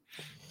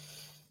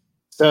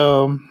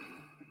 So,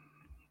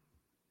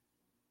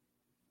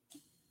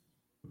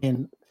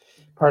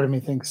 part of me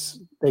thinks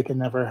they can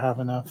never have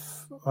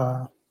enough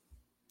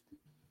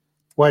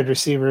wide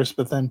receivers,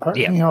 but then part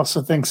of me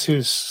also thinks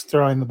who's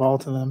throwing the ball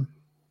to them.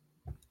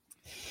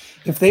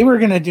 If they were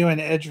going to do an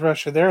edge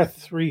rusher, they're a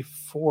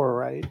 3-4,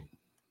 right?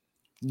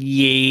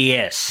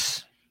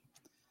 Yes.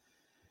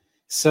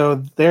 So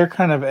their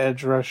kind of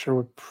edge rusher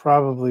would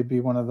probably be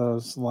one of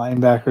those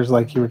linebackers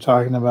like you were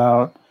talking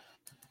about.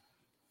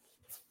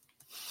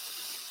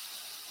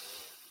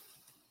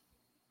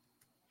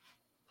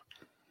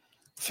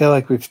 I feel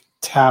like we've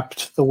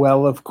tapped the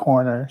well of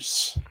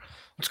corners.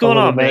 What's going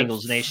on,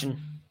 Bengals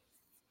Nation?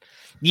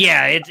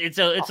 Yeah, it's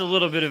a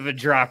little bit of a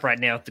drop right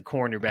now at the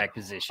cornerback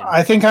position.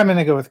 I think I'm going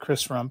to go with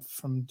Chris Rumpf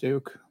from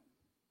Duke.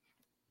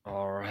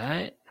 All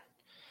right.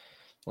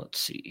 Let's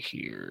see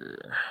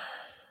here.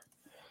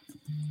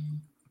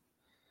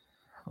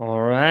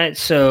 All right,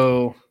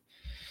 so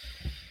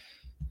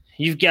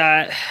you've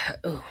got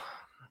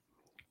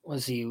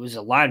was a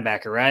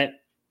linebacker, right?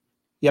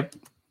 Yep.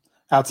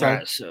 Outside.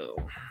 Right, so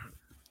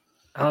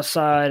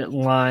outside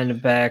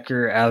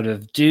linebacker out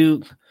of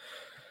Duke,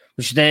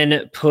 which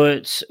then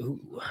puts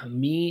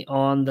me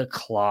on the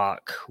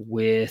clock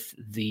with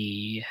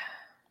the.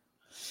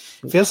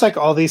 It feels like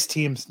all these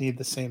teams need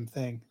the same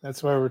thing.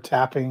 That's why we're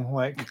tapping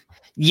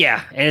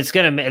Yeah, and it's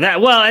gonna make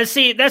that. Well, and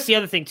see, that's the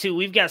other thing too.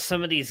 We've got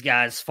some of these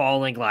guys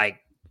falling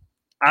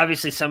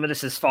obviously some of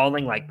this is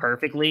falling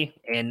perfectly,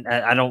 and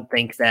I don't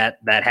think that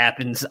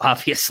happens,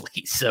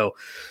 obviously. So,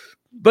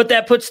 but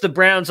that puts the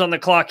Browns on the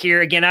clock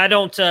here again. I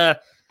don't.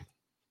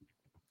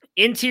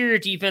 Interior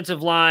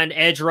defensive line,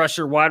 edge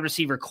rusher, wide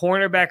receiver,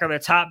 cornerback are the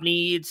top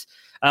needs.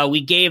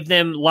 We gave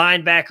them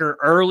linebacker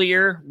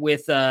earlier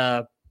with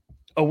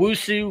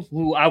Owusu,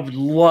 who I would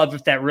love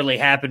if that really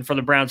happened for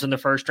the Browns in the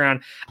first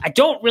round. I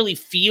don't really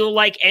feel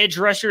like edge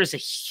rusher is a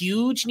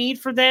huge need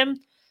for them.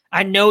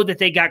 I know that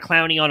they got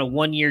Clowney on a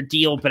 1-year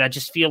deal, but I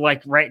just feel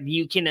like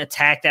you can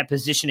attack that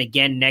position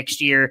again next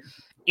year.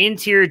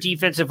 Interior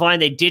defensive line,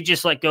 they did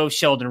just let go of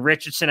Sheldon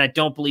Richardson. I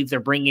don't believe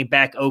they're bringing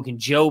back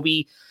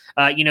Ogunjobi.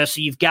 So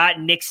you've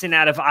got Nixon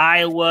out of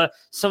Iowa,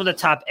 some of the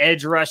top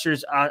edge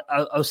rushers,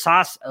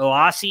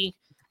 Oasi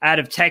out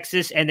of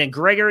Texas, and then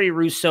Gregory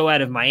Rousseau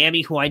out of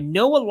Miami, who I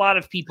know a lot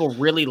of people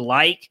really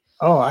like.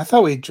 Oh, I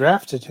thought we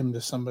drafted him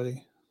to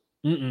somebody.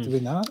 Did we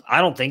not?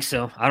 I don't think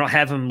so. I don't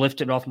have him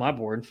lifted off my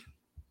board.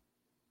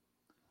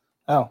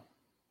 Oh,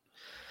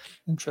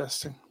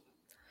 interesting.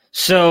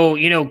 So,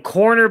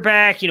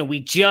 cornerback, we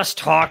just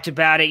talked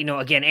about it.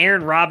 Again,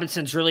 Aaron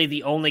Robinson's really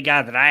the only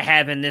guy that I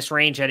have in this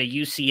range out of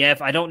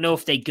UCF. I don't know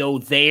if they go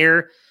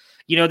there.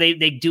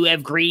 They do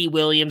have Grady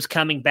Williams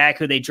coming back,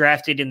 who they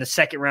drafted in the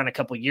second round a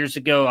couple years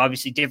ago.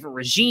 Obviously, different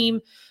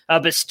regime,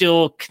 but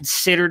still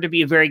considered to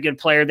be a very good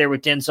player there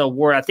with Denzel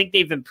Ward. I think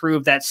they've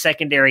improved that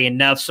secondary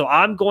enough. So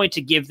I'm going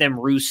to give them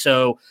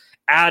Rousseau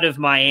out of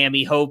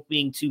Miami,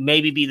 hoping to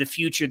maybe be the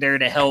future there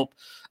to help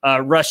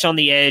rush on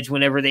the edge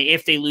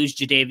if they lose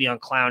Jadeveon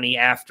Clowney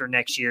after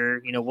next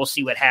year. We'll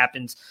see what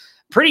happens.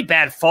 Pretty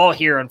bad fall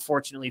here,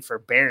 unfortunately, for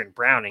Baron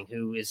Browning,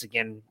 who is,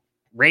 again,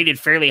 rated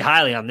fairly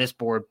highly on this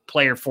board,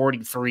 player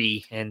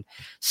 43, and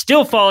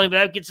still falling. But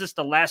that gets us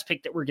the last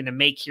pick that we're going to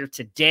make here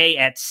today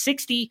at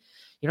 60.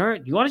 you know,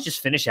 you want to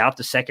just finish out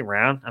the second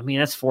round? I mean,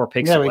 that's 4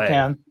 picks Yeah, away. we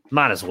can.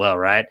 Might as well,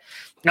 right?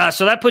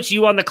 So that puts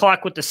you on the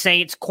clock with the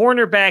Saints.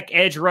 Cornerback,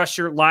 edge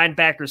rusher,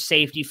 linebacker,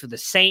 safety for the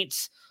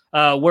Saints.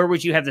 Where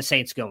would you have the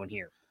Saints going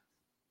here?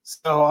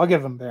 So I'll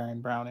give them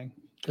Baron Browning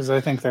because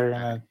I think they're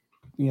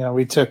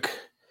going to,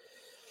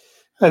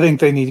 I think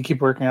they need to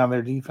keep working on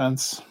their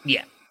defense.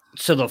 Yeah.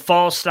 So the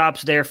fall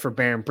stops there for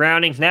Baron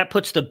Browning. That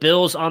puts the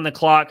Bills on the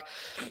clock.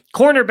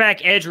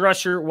 Cornerback, edge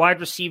rusher, wide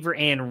receiver,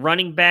 and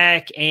running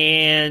back.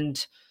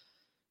 And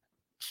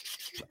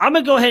I'm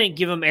going to go ahead and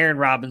give them Aaron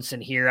Robinson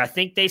here. I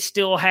think they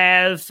still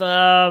have,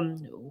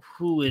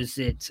 who is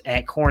it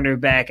at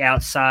cornerback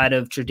outside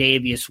of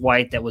Tre'Davious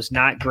White that was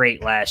not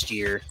great last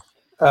year?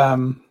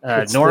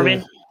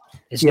 Norman?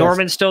 Is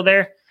Norman still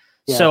there?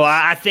 Yes. So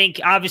I think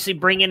obviously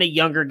bringing a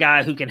younger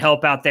guy who can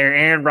help out there.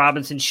 Aaron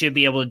Robinson should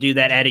be able to do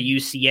that at a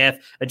UCF.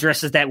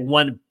 Addresses that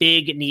one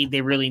big need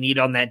they really need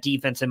on that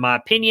defense, in my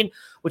opinion,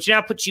 which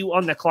now puts you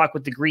on the clock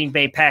with the Green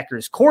Bay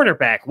Packers.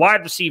 Cornerback,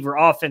 wide receiver,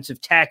 offensive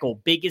tackle,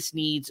 biggest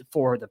needs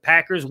for the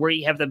Packers. Where do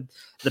you have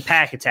the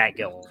pack attack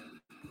going?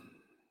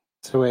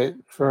 So wait,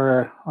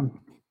 I'm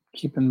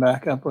keeping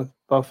back up with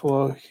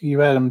Buffalo. You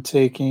had them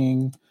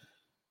taking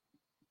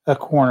a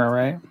corner,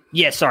 right?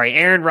 Yeah, sorry.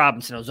 Aaron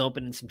Robinson. I was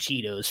opening some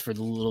Cheetos for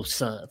the little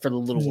son, for the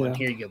little one.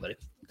 Here you go, buddy.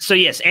 So,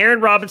 yes,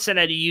 Aaron Robinson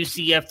at a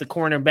UCF, the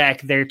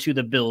cornerback there to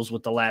the Bills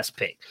with the last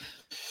pick.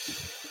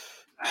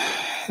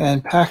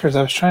 And Packers,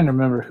 I was trying to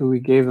remember who we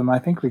gave them. I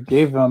think we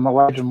gave them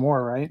Elijah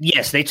Moore, right?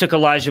 Yes, they took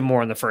Elijah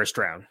Moore in the first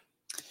round.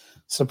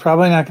 So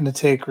probably not going to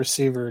take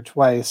receiver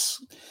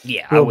twice.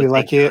 Yeah, we'll be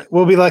lucky.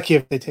 We'll be lucky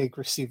if they take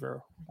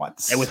receiver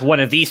once. And with one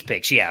of these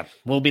picks, yeah,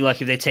 we'll be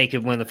lucky if they take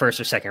it in the first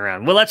or second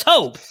round. Well, let's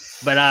hope.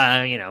 But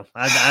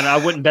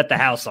I wouldn't bet the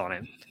house on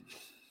it.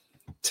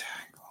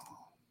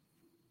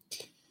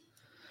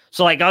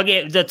 So, I'll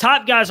get the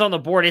top guys on the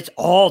board. It's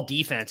all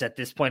defense at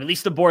this point, at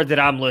least the board that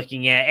I'm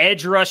looking at.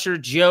 Edge rusher,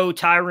 Joe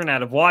Tyron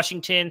out of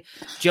Washington.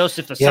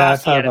 Joseph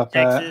Asasi out of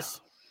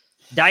Texas.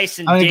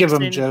 Dyson I'm going to Dixon.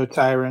 give him Joe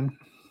Tyron.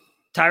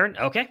 Tyron,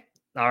 okay.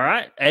 All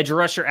right. Edge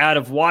rusher out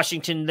of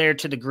Washington there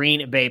to the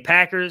Green Bay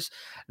Packers.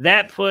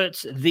 That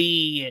puts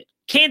the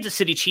Kansas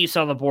City Chiefs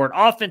on the board.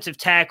 Offensive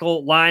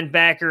tackle,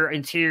 linebacker,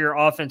 interior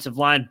offensive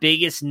line.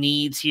 Biggest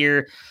needs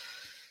here.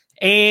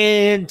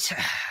 And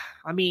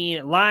I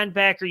mean,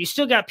 linebacker, you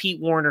still got Pete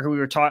Warner,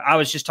 who I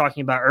was just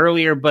talking about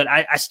earlier, but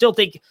I still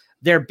think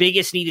their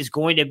biggest need is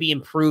going to be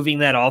improving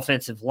that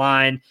offensive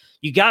line.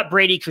 You got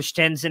Brady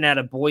Christensen out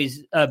of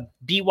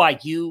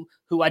BYU,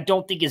 who I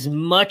don't think is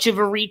much of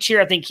a reach here.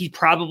 I think he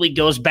probably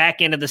goes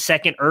back into the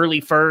second,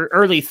 early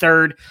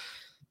third.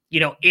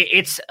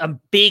 It's a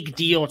big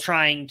deal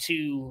trying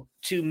to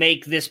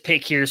make this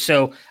pick here.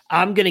 So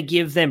I'm going to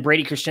give them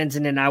Brady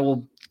Christensen, and I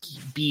will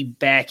be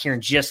back here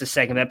in just a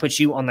second. That puts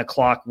you on the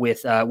clock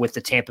with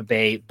the Tampa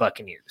Bay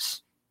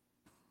Buccaneers.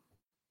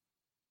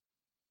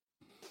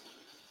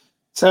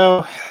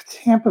 So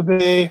Tampa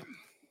Bay,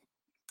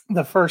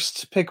 the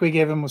first pick we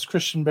gave him was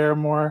Christian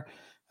Barmore,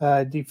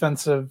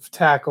 defensive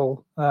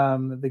tackle.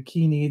 The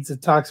key needs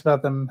it talks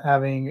about them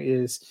having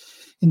is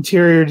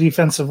interior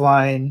defensive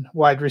line,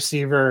 wide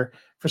receiver.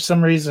 For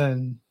some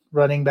reason,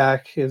 running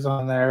back is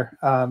on there.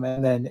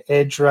 And then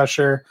edge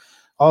rusher,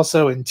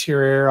 also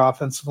interior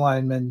offensive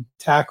lineman,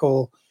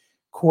 tackle,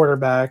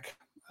 quarterback.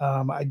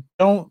 I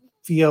don't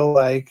feel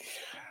like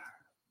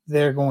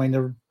they're going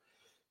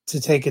to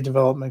take a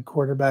development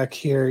quarterback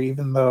here,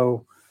 even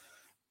though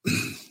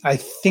I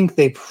think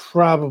they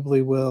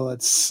probably will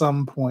at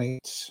some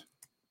point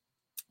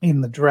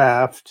in the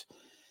draft.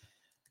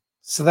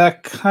 So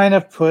that kind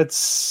of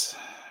puts,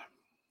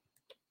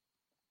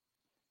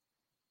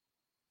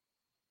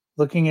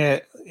 looking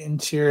at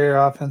interior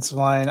offensive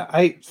line,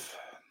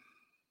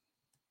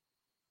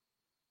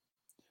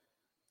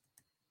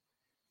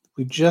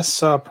 we just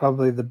saw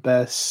probably the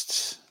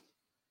best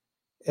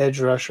edge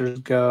rushers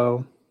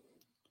go.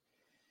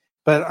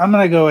 But I'm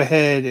going to go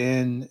ahead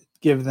and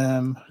give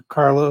them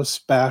Carlos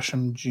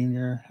Basham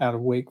Jr. out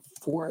of Wake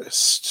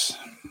Forest.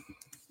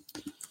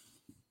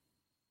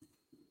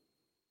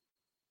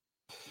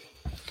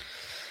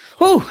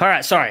 Whew, all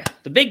right, sorry.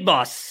 The big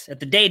boss at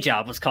the day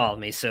job was calling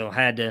me, so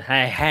I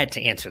had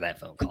to answer that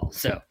phone call.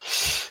 So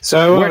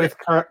I went with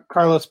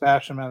Carlos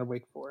Basham out of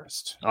Wake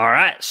Forest. All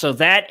right, so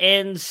that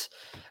ends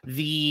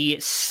the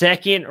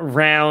second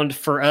round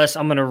for us.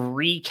 I'm going to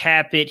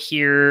recap it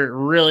here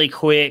really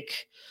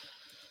quick.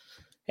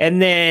 And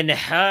then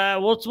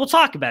we'll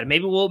talk about it.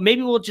 Maybe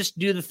we'll just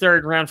do the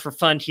third round for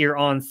fun here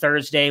on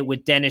Thursday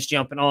with Dennis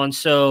jumping on.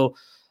 So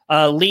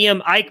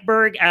Liam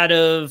Eichberg out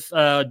of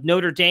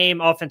Notre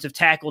Dame, offensive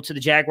tackle to the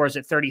Jaguars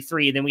at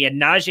 33. Then we had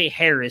Najee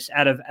Harris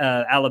out of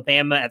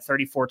Alabama at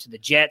 34 to the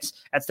Jets.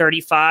 At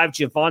 35,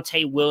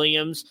 Javonte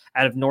Williams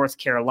out of North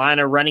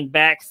Carolina, running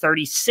back.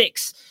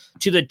 36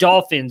 to the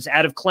Dolphins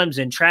out of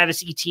Clemson,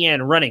 Travis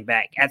Etienne, running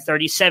back. At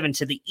 37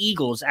 to the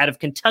Eagles out of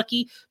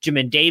Kentucky,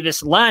 Jamin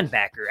Davis,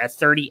 linebacker. At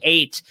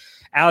 38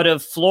 out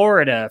of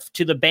Florida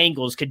to the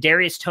Bengals,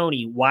 Kadarius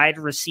Toney, wide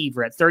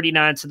receiver. At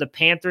 39 to the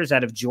Panthers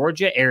out of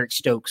Georgia, Eric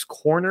Stokes,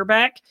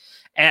 cornerback.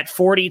 At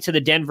 40 to the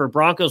Denver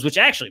Broncos, which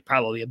actually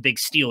probably a big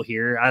steal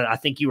here. I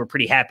think you were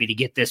pretty happy to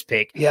get this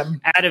pick. Yep.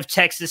 Out of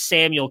Texas,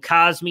 Samuel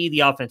Cosme,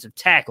 the offensive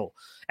tackle.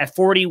 At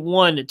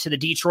 41 to the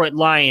Detroit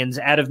Lions.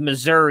 Out of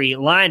Missouri,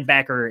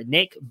 linebacker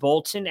Nick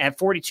Bolton. At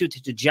 42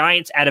 to the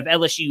Giants. Out of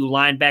LSU,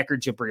 linebacker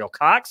Jabril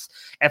Cox.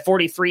 At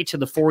 43 to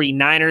the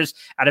 49ers.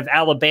 Out of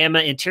Alabama,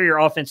 interior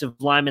offensive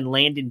lineman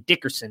Landon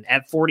Dickerson.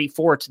 At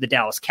 44 to the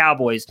Dallas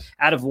Cowboys.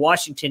 Out of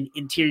Washington,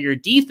 interior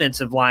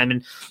defensive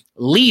lineman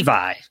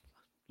Levi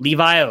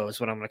O is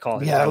what I'm going to call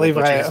him. Yeah,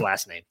 Levi. His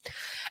last name.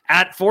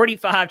 At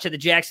 45 to the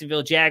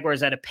Jacksonville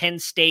Jaguars. Out of Penn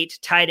State,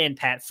 tight end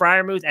Pat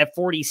Freiermuth. At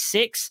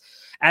 46,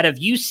 out of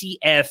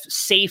UCF,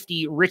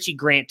 safety Richie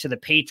Grant to the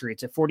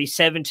Patriots. At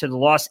 47 to the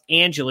Los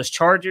Angeles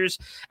Chargers.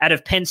 Out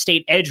of Penn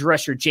State, edge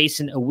rusher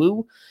Jason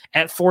Awu.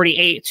 At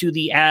 48 to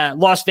the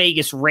Las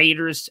Vegas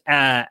Raiders.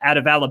 Out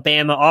of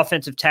Alabama,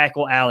 offensive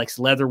tackle Alex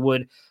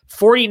Leatherwood.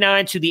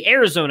 49 to the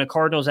Arizona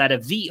Cardinals. Out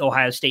of the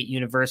Ohio State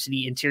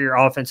University, interior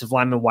offensive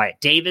lineman Wyatt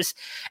Davis.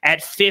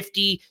 At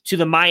 50 to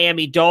the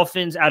Miami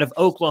Dolphins. Out of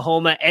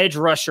Oklahoma, edge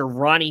rusher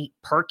Ronnie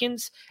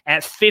Perkins.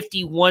 At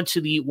 51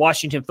 to the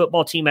Washington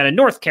football team. Out of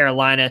North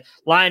Carolina,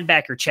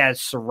 linebacker Chaz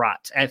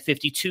Surratt. At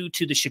 52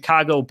 to the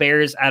Chicago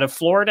Bears. Out of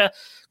Florida,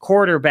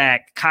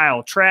 quarterback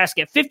Kyle Trask.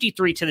 At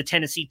 53 to the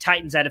Tennessee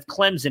Titans. Out of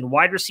Clemson,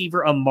 wide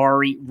receiver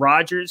Amari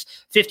Rogers.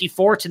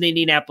 54 to the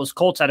Indianapolis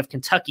Colts. Out of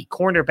Kentucky,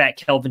 cornerback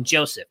Kelvin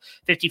Joseph.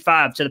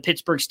 55 to the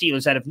Pittsburgh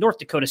Steelers. Out of North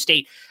Dakota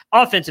State,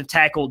 offensive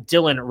tackle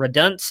Dylan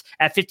Redunce.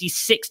 At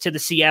 56 to the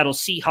Seattle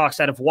Seahawks.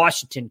 Out of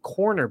Washington,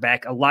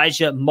 cornerback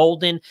Elijah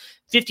Molden.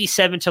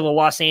 57 to the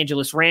Los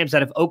Angeles Rams.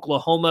 Out of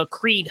Oklahoma,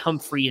 Creed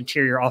Humphrey,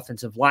 interior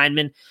offensive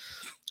lineman.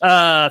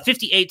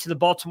 58 to the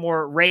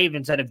Baltimore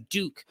Ravens. Out of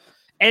Duke,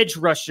 edge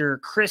rusher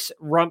Chris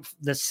Rumpf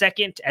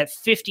II. At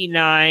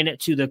 59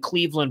 to the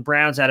Cleveland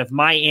Browns. Out of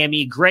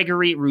Miami,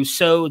 Gregory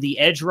Rousseau, the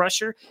edge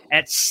rusher.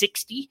 At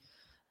 60,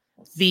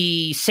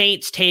 the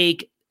Saints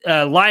take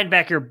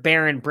linebacker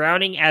Baron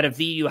Browning out of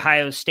the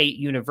Ohio State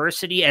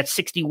University. At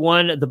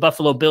 61, the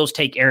Buffalo Bills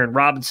take Aaron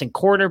Robinson,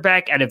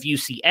 cornerback out of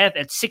UCF.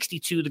 At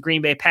 62, the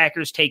Green Bay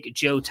Packers take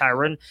Joe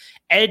Tyrone,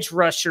 edge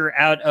rusher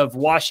out of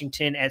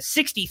Washington. At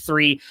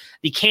 63,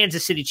 the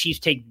Kansas City Chiefs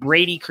take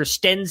Brady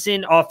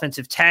Christensen,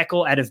 offensive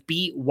tackle out of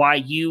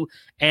BYU.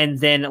 And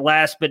then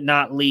last but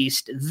not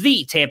least,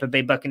 the Tampa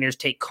Bay Buccaneers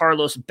take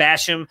Carlos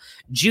Basham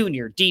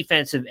Jr.,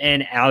 defensive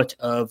end out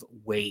of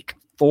Wake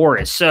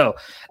Forest. So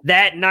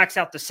that knocks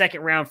out the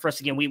second round for us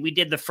again. We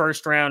did the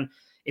first round.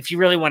 If you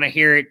really want to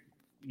hear it,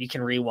 you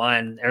can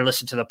rewind or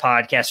listen to the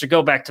podcast or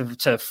go back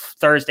to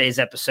Thursday's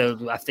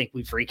episode. I think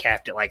we've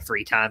recapped it like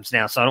 3 times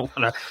now, so I don't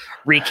want to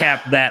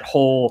recap that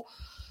whole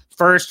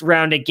first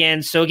round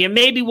again. So again,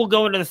 maybe we'll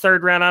go into the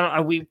third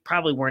round. We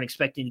probably weren't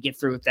expecting to get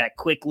through it that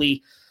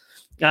quickly,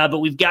 but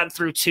we've gotten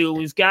through 2.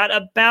 We've got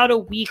about a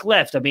week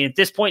left. I mean, at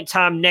this point in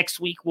time, next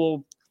week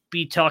we'll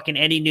be talking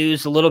any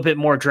news, a little bit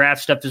more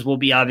draft stuff, as we'll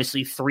be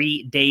obviously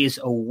 3 days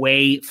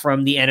away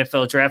from the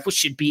NFL draft, which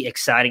should be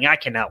exciting. I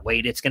cannot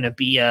wait. It's going to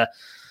be a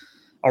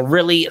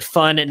really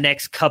fun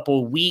next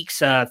couple weeks.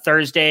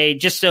 Thursday,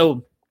 just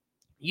so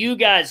you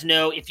guys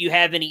know, if you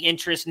have any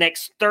interest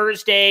next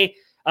Thursday,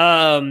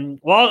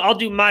 I'll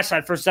do my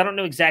side first. I don't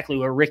know exactly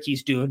what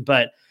Ricky's doing,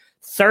 but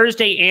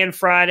Thursday and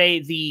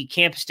Friday, the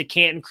Campus to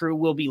Canton crew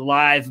will be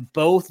live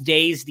both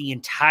days the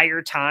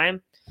entire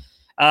time.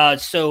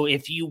 So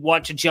if you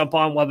want to jump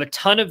on, we'll have a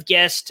ton of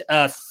guests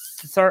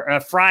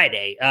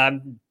Friday.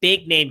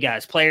 Big name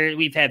guys.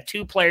 We've had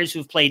 2 players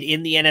who've played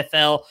in the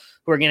NFL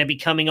who are going to be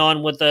coming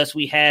on with us.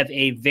 We have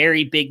a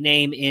very big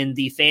name in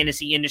the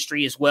fantasy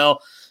industry as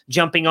well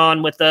jumping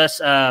on with us.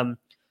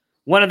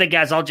 One of the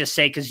guys, I'll just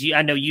say, because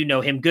I know you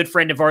know him, good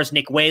friend of ours,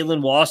 Nick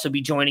Whalen, will also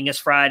be joining us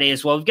Friday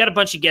as well. We've got a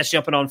bunch of guests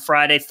jumping on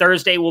Friday.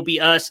 Thursday will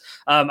be us.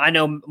 I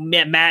know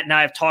Matt and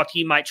I have talked.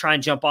 He might try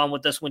and jump on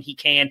with us when he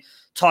can,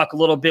 talk a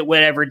little bit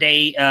whatever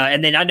day.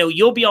 And then I know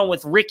you'll be on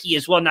with Ricky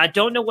as well. And I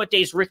don't know what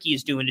days Ricky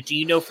is doing it. Do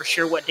you know for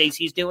sure what days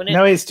he's doing it?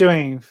 No, he's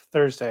doing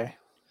Thursday.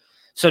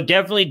 So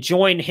definitely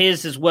join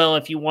his as well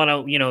if you want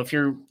to, if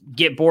you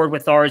get bored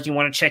with ours, you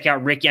want to check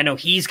out Ricky. I know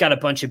he's got a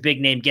bunch of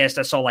big name guests.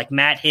 I saw like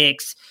Matt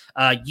Hicks,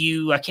 I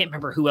can't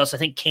remember who else. I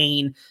think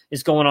Kane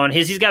is going on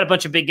his. He's got a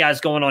bunch of big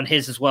guys going on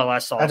his as well. I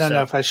saw. I don't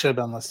know if I should have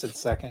been listed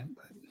second.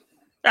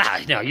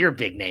 No, you're a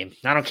big name.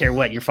 I don't care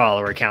what your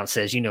follower account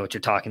says. You know what you're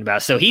talking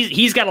about. So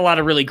he's got a lot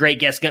of really great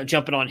guests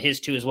jumping on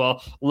his too as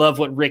well. Love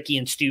what Ricky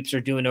and Stoops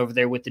are doing over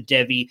there with the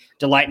Devi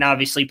Delight, and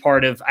obviously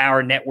part of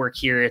our network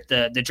here at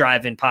the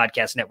Drive-In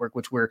Podcast Network,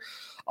 which we're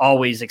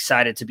always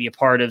excited to be a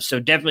part of.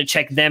 So definitely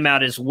check them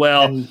out as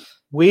well. And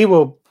we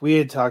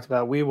had talked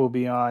about, we will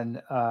be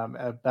on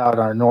about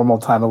our normal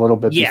time a little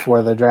bit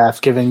before the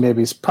draft,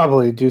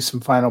 probably do some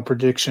final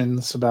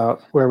predictions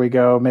about where we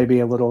go,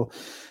 maybe a little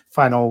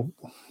final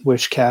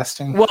wish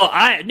casting. Well,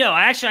 I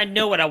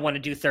know what I want to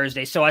do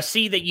Thursday. So I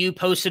see that you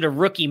posted a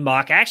rookie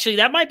mock. Actually,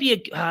 that might be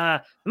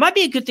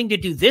a good thing to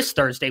do this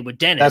Thursday with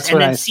Dennis. That's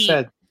what I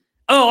said.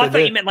 Oh, I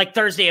thought you meant like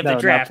Thursday of the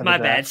draft. My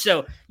bad.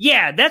 So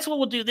yeah, that's what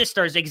we'll do this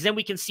Thursday, because then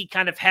we can see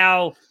kind of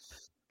how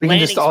we can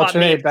just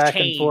alternate back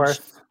and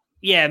forth.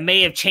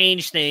 may have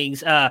changed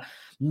things.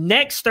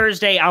 Next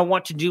Thursday, I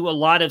want to do a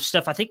lot of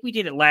stuff. I think we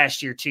did it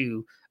last year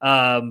too.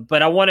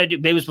 But I want to do,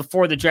 maybe it was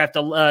before the draft,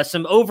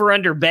 some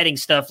over-under betting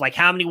stuff, like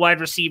how many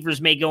wide receivers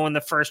may go in the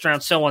first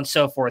round, so on and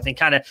so forth, and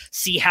kind of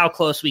see how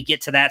close we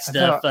get to that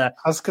stuff. I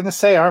was going to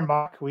say our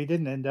mock, we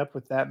didn't end up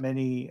with that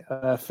many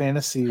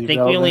fantasy I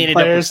think we only ended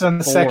players up with in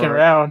the 4. second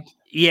round.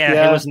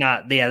 Yeah, it was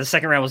not. Yeah, the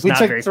second round was not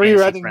very. We took 3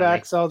 running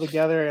backs all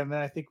together, and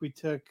then I think we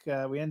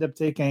ended up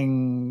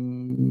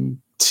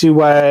taking 2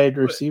 wide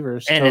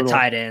receivers and total. a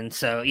tight end.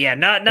 So yeah,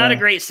 not a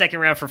great second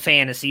round for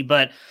fantasy,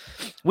 but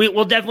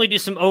we'll definitely do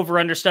some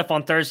over/under stuff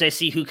on Thursday.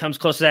 See who comes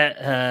close to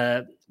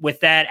that. With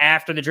that,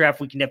 after the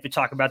draft, we can definitely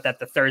talk about that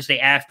the Thursday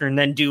after, and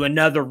then do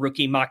another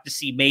rookie mock to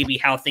see maybe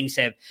how things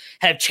have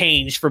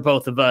changed for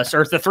both of us,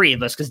 or the 3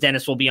 of us, because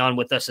Dennis will be on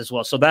with us as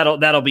well. So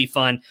that'll be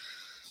fun.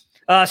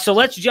 So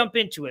let's jump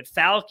into it.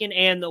 Falcon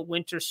and the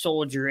Winter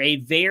Soldier, a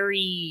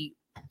very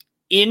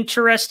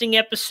interesting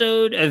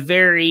episode, a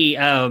very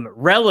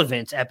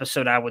relevant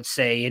episode, I would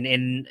say,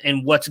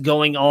 in what's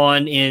going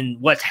on, in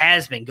what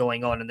has been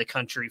going on in the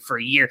country for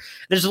a year.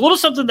 There's a little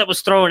something that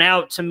was thrown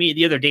out to me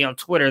the other day on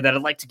Twitter that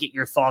I'd like to get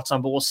your thoughts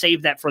on, but we'll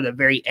save that for the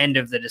very end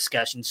of the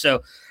discussion.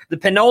 So the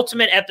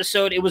penultimate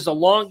episode, it was the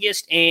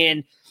longest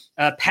and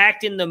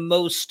packed in the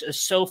most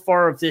so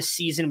far of this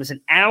season. It was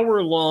an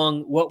hour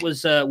long. What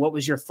was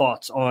your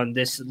thoughts on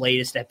this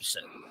latest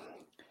episode?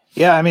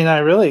 Yeah, I mean, I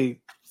really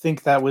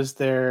think that was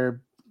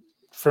their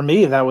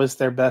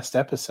best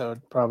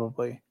episode,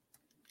 probably.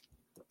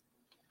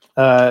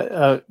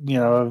 Of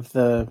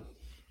that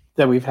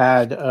we've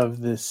had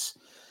of this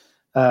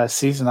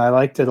season. I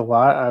liked it a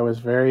lot. I was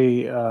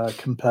very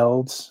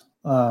compelled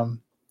by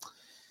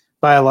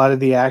a lot of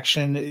the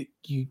action.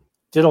 You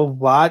did a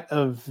lot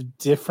of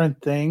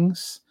different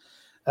things.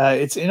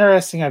 It's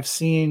interesting. I've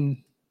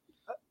seen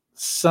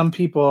some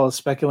people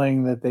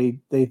speculating that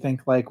they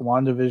think like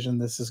WandaVision,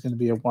 this is going to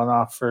be a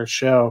one-off for a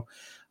show.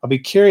 I'll be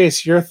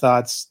curious your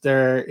thoughts.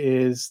 There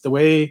is the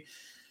way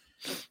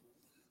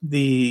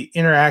the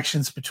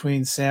interactions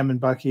between Sam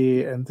and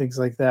Bucky and things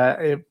like that.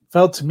 It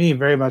felt to me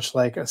very much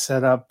like a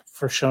setup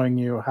for showing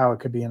you how it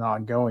could be an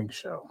ongoing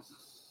show.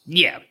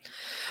 Yeah.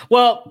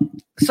 Well,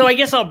 so I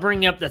guess I'll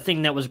bring up the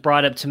thing that was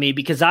brought up to me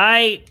because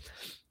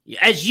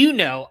as you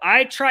know,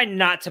 I try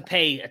not to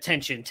pay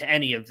attention to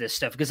any of this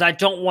stuff because I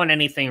don't want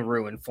anything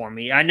ruined for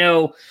me. I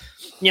know,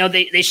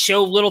 they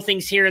show little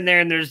things here and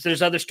there, and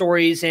there's other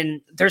stories, and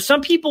there's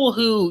some people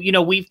who,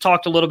 we've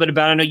talked a little bit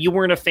about. I know you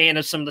weren't a fan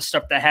of some of the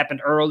stuff that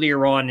happened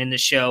earlier on in the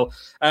show.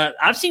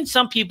 I've seen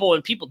some people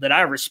and people that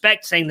I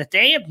respect saying that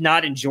they have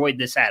not enjoyed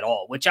this at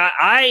all, which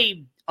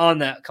I on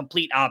the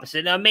complete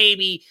opposite. Now,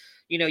 maybe,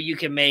 you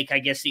can make, I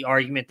guess, the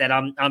argument that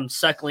I'm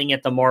suckling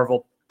at the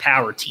Marvel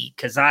power teat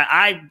because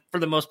I for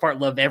the most part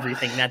love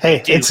everything that they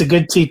do. It's a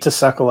good teat to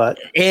suckle at.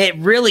 It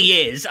really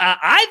is.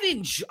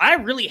 I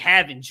really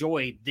have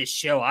enjoyed this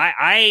show.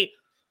 I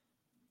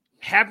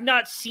have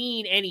not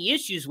seen any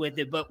issues with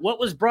it, but what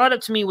was brought up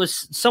to me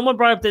was someone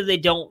brought up that they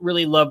don't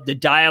really love the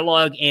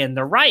dialogue and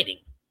the writing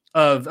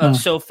of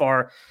so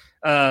far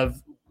of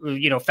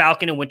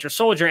Falcon and Winter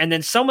Soldier, and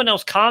then someone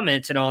else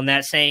commented on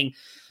that saying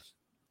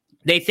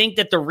they think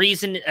that the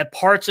reason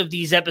parts of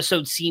these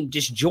episodes seem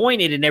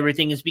disjointed and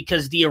everything is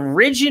because the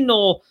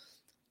original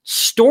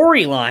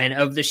storyline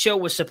of the show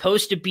was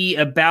supposed to be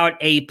about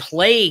a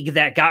plague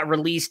that got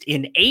released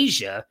in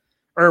Asia,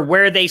 or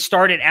where they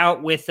started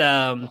out with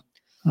Carly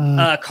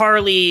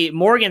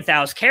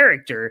Morgenthau's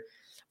character.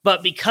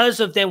 But because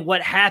of then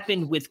what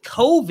happened with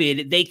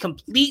COVID, they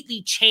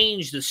completely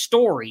changed the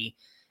story.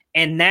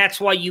 And that's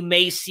why you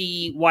may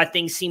see why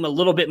things seem a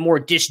little bit more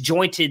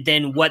disjointed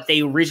than what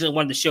they originally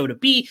wanted the show to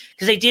be,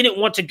 because they didn't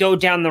want to go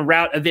down the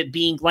route of it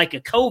being like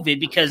a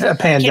COVID, because a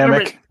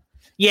pandemic.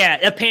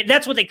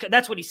 That's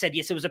what he said.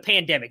 Yes, it was a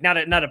pandemic,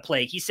 not a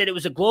plague. He said it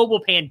was a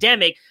global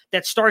pandemic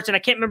that starts, and I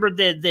can't remember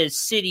the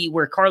city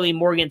where Carly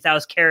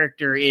Morgenthau's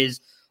character is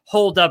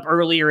holed up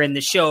earlier in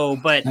the show,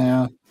 but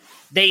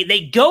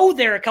they go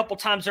there a couple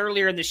times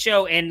earlier in the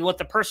show, and what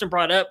the person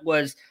brought up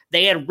was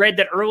they had read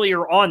that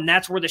earlier on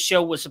that's where the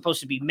show was supposed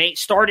to be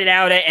started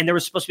out at, and there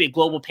was supposed to be a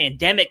global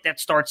pandemic that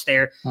starts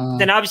there.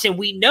 Then obviously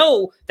we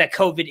know that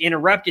COVID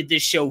interrupted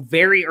this show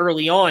very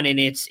early on in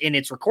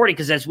its recording,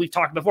 because as we've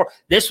talked before,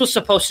 this was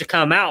supposed to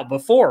come out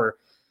before.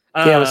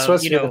 It was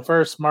supposed to be the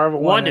first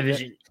Marvel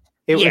WandaVision.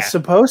 It was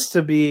supposed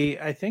to be,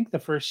 I think, the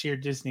first year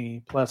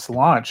Disney Plus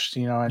launched.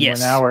 And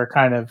now we're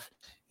kind of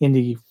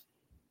into.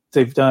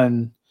 They've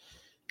done.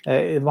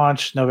 It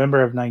launched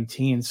November of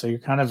 19, so you're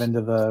kind of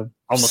into the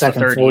almost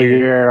second full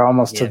year,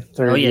 almost to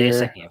third year.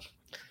 Second year.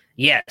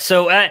 Yeah.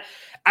 So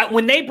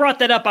when they brought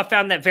that up, I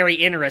found that very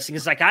interesting.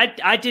 It's like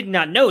I did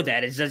not know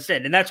that, as I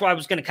said, and that's why I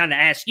was going to kind of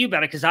ask you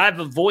about it, because I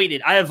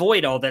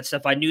avoid all that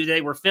stuff. I knew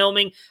they were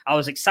filming. I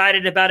was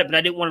excited about it, but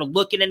I didn't want to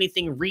look at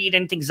anything, read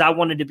anything, because I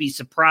wanted to be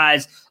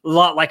surprised, a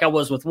lot like I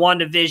was with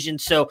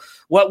WandaVision. So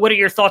what are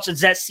your thoughts?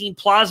 Does that seem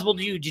plausible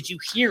to you? Did you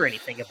hear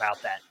anything about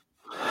that?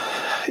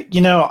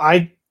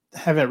 I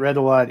haven't read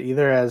a lot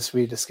either, as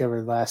we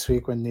discovered last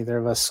week when neither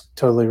of us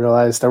totally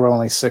realized there were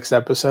only 6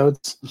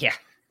 episodes. Yeah.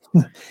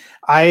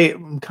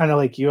 I'm kind of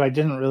like you. I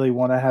didn't really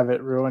want to have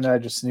it ruined. I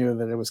just knew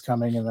that it was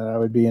coming and that I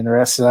would be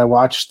interested. I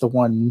watched the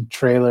one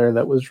trailer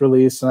that was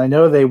released, and I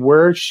know they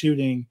were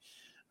shooting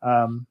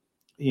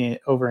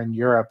over in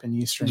Europe, in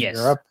Eastern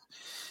Europe.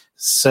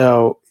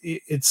 So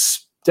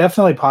it's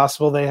definitely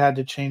possible they had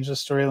to change the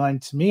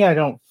storyline. To me, I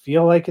don't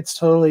feel like it's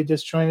totally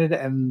disjointed,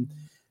 and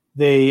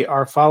they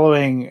are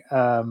following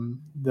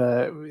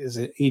is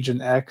it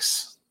Agent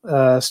X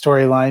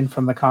storyline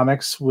from the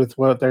comics with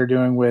what they're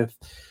doing with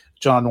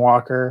John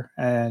Walker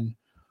and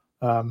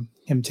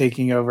him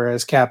taking over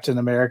as Captain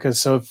America.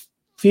 So it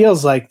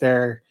feels like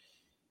they're.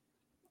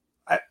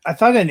 I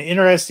thought an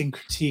interesting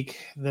critique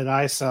that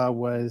I saw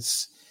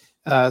was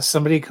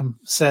somebody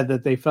said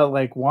that they felt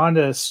like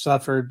Wanda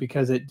suffered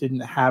because it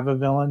didn't have a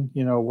villain.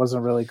 You know, it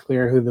wasn't really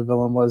clear who the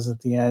villain was at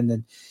the end.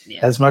 And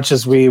as much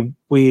as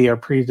we are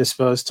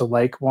predisposed to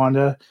like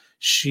Wanda,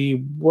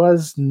 she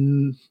was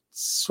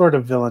sort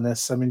of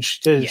villainous. I mean,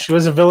 she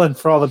was a villain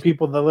for all the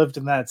people that lived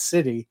in that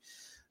city.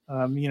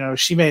 You know,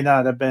 she may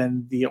not have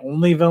been the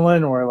only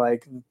villain or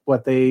like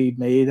what they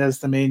made as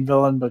the main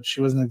villain, but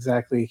she wasn't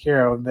exactly a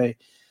hero.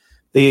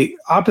 The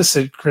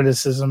opposite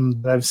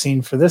criticism that I've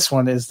seen for this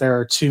one is there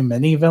are too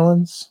many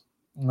villains,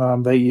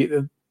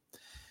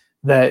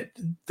 that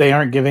they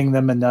aren't giving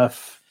them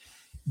enough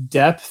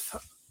depth.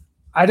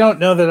 I don't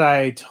know that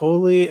I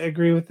totally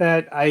agree with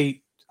that.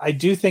 I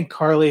do think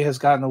Carly has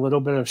gotten a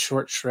little bit of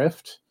short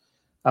shrift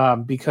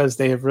because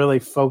they have really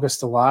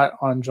focused a lot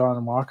on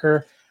John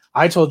Walker.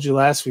 I told you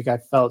last week I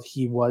felt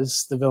he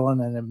was the villain,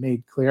 and it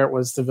made clear it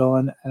was the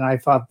villain. And I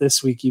thought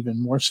this week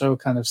even more so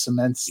kind of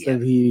cements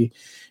that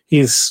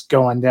he's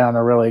going down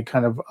a really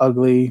kind of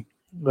ugly,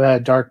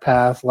 dark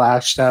path,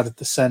 lashed out at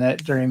the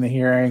Senate during the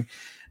hearing.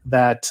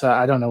 That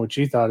I don't know what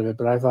you thought of it,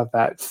 but I thought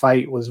that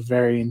fight was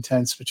very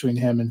intense between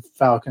him and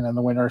Falcon and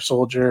the Winter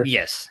Soldier.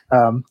 Yes.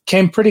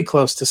 Came pretty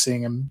close to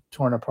seeing him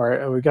torn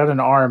apart. We got an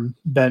arm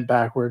bent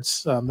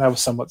backwards. That was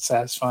somewhat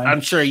satisfying.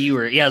 I'm sure you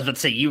were. Yeah, I was about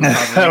to say you were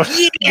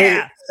probably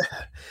yeah.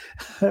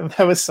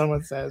 That was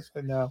somewhat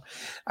satisfying. No,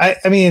 I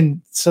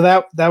mean, so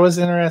that was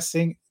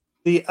interesting.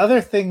 The other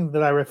thing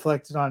that I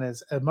reflected on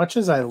is, as much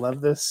as I love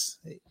this,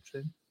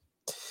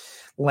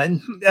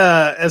 Len,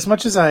 as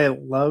much as I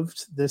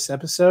loved this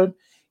episode,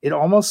 it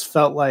almost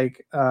felt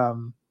like,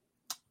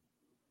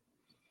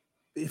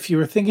 if you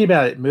were thinking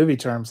about it in movie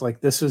terms, like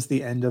this was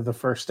the end of the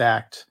first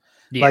act.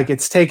 Yeah. Like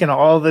it's taken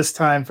all this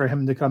time for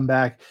him to come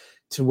back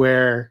to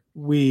where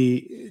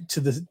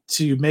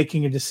to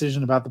making a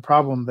decision about the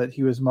problem that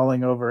he was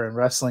mulling over and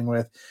wrestling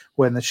with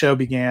when the show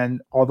began,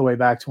 all the way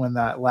back to when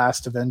that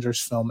last Avengers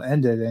film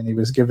ended and he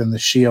was given the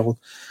shield.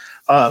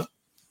 I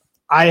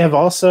have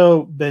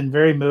also been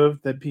very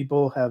moved that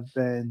people have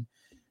been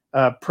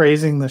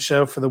praising the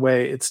show for the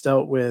way it's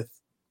dealt with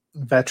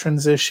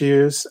veterans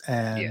issues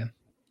and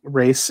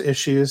race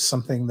issues,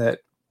 something that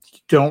you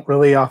don't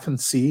really often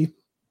see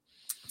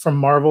from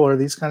Marvel or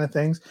these kind of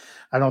things.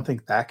 I don't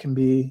think that can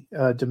be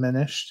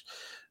diminished.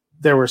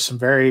 There were some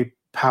very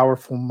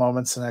powerful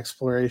moments and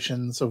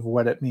explorations of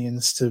what it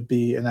means to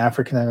be an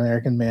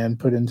African-American man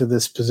put into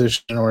this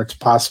position or to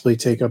possibly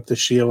take up the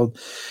shield.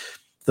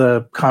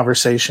 The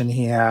conversation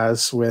he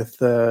has with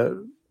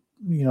the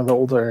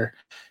older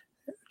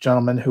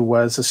gentleman who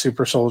was a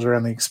super soldier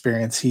and the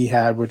experience he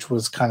had, which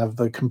was kind of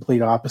the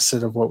complete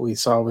opposite of what we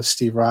saw with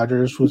Steve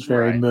Rogers, was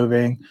very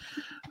moving.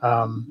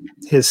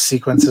 His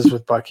sequences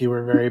with Bucky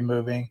were very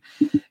moving.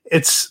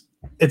 It's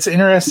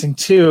interesting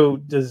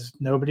too. Does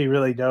nobody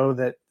really know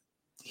that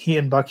he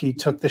and Bucky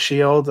took the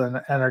shield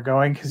and are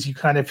going? Because you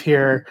kind of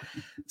hear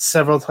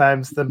several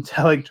times them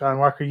telling John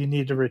Walker, you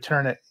need to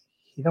return it.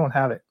 You don't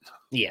have it.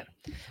 Yeah.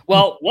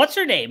 Well, what's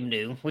her name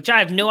knew, which I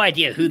have no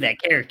idea who that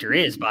character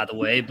is, by the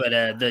way, but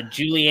the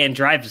Julianne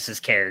Dreyfus's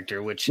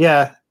character, which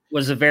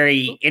was a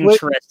very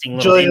interesting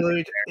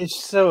little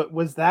So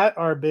was that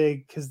our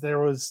big, because there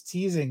was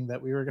teasing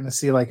that we were going to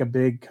see like a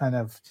big kind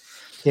of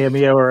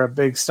cameo or a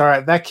big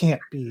star. That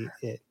can't be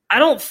it. I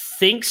don't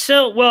think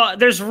so. Well,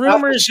 there's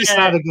rumors she's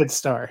not a good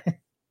star.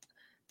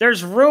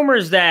 There's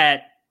rumors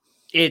that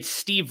it's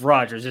Steve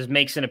Rogers that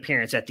makes an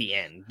appearance at the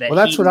end.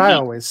 That's what I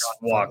always thought.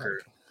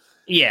 Walker.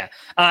 Yeah.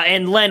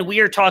 And Len,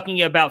 we are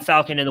talking about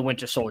Falcon and the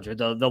Winter Soldier,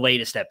 the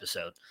latest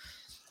episode.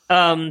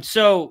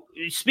 So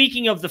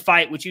speaking of the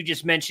fight, which you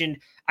just mentioned,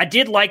 I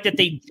did like that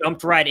they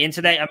jumped right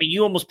into that. I mean,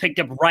 you almost picked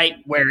up right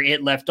where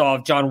it left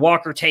off. John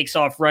Walker takes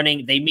off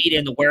running. They meet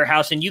in the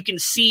warehouse, and you can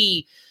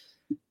see,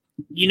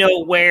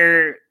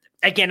 where,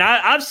 again,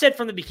 I've said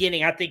from the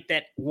beginning, I think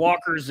that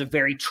Walker is a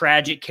very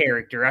tragic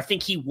character. I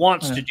think he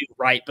wants to do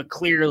right, but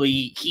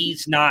clearly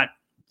he's not.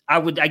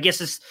 I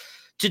guess it's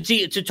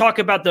to talk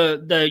about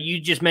the you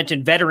just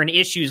mentioned veteran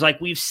issues.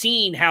 Like, we've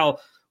seen how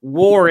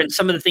war and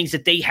some of the things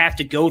that they have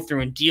to go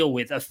through and deal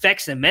with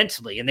affects them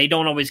mentally, and they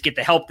don't always get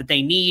the help that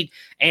they need.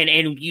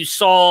 And you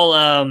saw,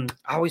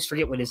 I always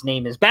forget what his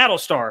name is.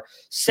 Battlestar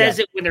says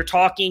it when they're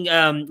talking,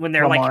 when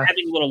they're Lamar. like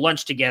having a little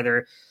lunch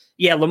together.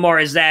 Yeah, Lamar,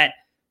 is that,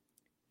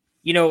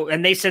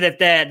 and they said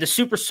that the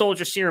super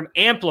soldier serum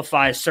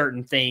amplifies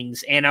certain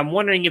things. And I'm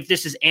wondering if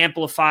this is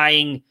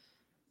amplifying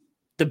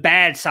the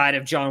bad side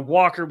of John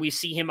Walker. We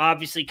see him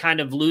obviously kind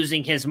of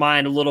losing his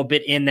mind a little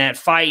bit in that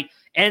fight,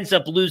 ends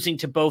up losing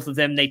to both of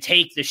them. They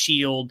take the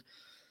shield,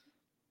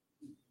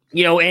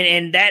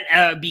 and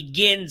that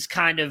begins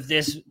kind of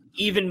this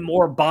even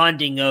more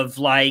bonding of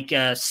like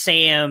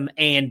Sam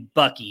and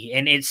Bucky.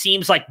 And it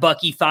seems like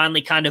Bucky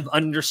finally kind of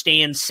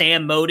understands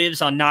Sam's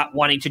motives on not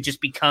wanting to just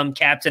become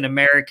Captain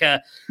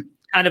America,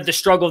 kind of the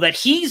struggle that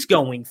he's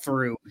going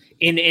through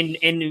and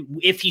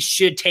if he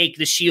should take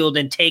the shield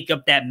and take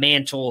up that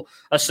mantle.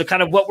 So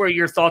kind of what were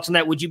your thoughts on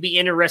that? Would you be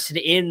interested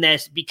in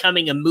this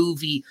becoming a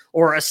movie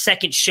or a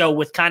second show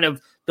with kind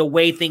of the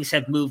way things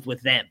have moved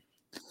with them?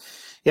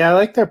 Yeah, I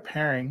like their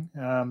pairing.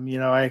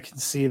 I can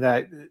see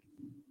that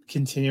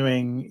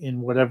continuing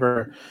in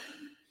whatever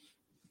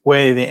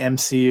way the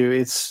MCU.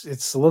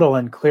 It's a little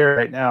unclear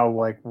right now,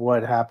 like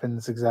what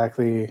happens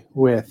exactly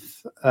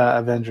with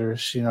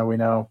Avengers. We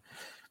know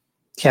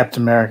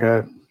Captain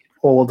America,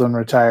 old and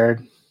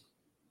retired,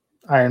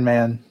 Iron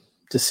Man,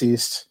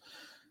 deceased,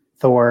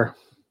 Thor,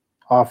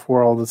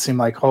 off-world. It seemed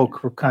like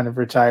Hulk kind of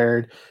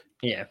retired.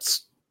 Yeah.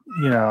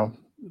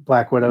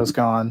 Black Widow's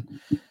gone.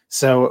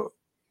 So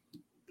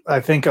I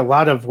think a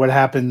lot of what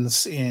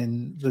happens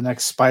in the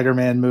next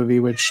Spider-Man movie,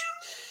 which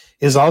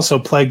is also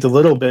plagued a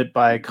little bit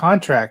by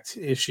contract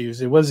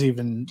issues. It was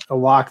even a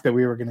lock that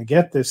we were going to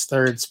get this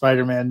third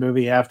Spider-Man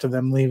movie after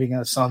them leaving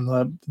us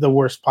on the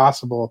worst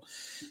possible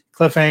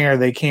cliffhanger.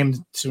 They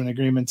came to an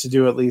agreement to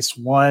do at least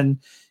one.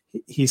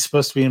 He's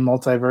supposed to be in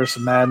Multiverse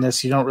of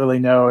Madness. You don't really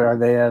know. Are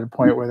they at a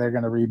point where they're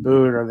going to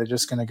reboot, or are they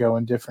just going to go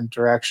in different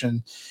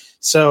direction?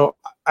 So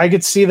I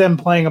could see them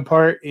playing a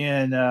part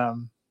in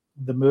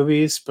the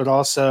movies, but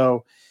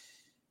also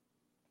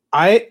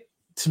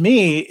to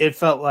me, it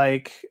felt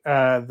like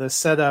the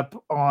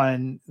setup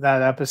on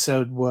that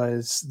episode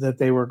was that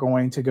they were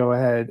going to go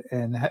ahead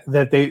and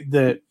that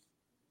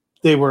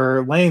they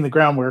were laying the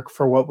groundwork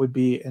for what would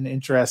be an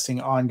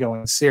interesting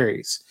ongoing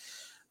series.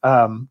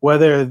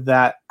 Whether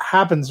that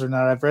happens or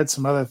not, I've read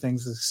some other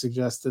things that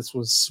suggest this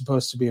was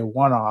supposed to be a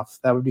one-off.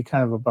 That would be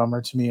kind of a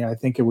bummer to me. I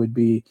think it would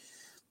be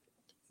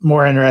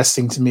more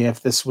interesting to me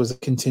if this was a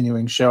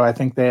continuing show. I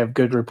think they have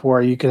good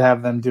rapport. You could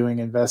have them doing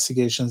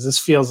investigations. This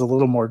feels a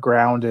little more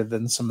grounded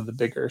than some of the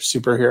bigger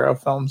superhero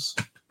films.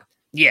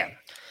 Yeah.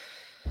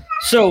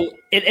 So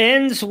it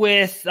ends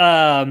with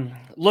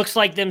looks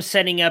like them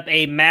setting up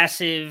a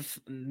massive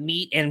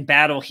meet and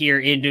battle here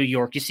in New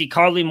York. You see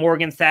Carly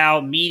Morgenthau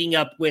meeting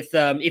up with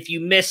if you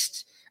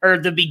missed or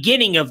the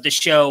beginning of the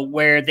show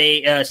where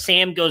they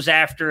Sam goes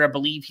after, I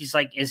believe he's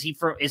like, is he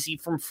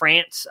from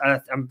France?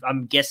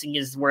 I'm guessing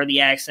is where the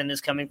accent is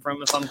coming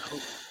from, if I'm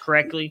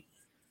correctly.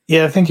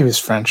 Yeah, I think he was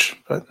French,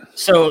 but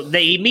so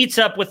he meets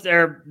up with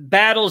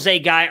battles a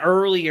guy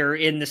earlier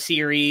in the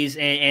series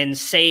and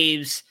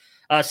saves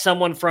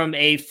someone from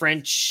a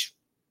French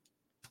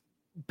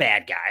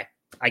bad guy,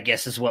 I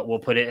guess is what we'll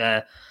put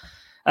it.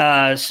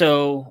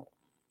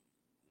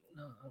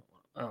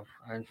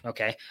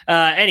 Okay.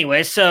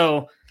 Anyway,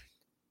 so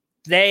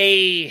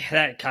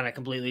that kind of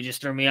completely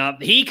just threw me off.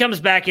 He comes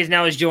back,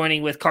 is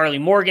joining with Carly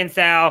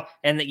Morgenthau,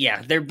 and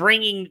they're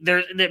bringing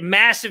the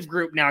massive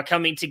group now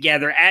coming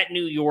together at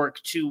New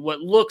York to what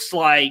looks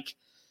like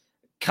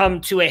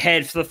come to a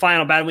head for the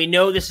final battle. We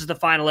know this is the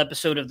final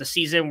episode of the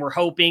season. We're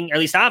hoping, or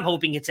at least I'm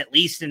hoping, it's at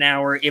least an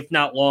hour, if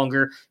not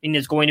longer, and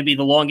it's going to be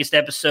the longest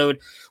episode.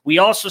 We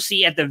also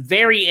see at the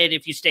very end,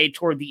 if you stay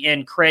toward the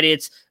end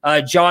credits,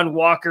 John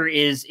Walker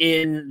is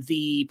in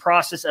the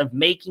process of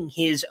making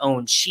his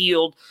own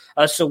shield.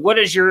 So what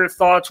is your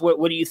thoughts?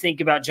 What do you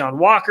think about John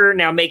Walker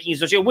now making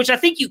his own shield, which I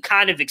think you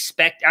kind of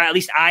expect, at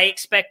least I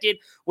expected,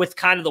 with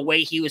kind of the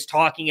way he was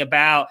talking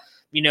about,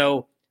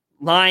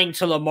 lying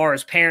to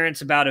Lamar's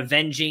parents about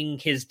avenging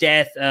his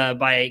death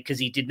because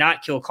he did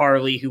not kill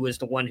Carly, who was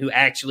the one who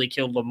actually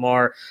killed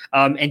Lamar,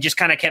 and just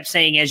kind of kept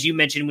saying, as you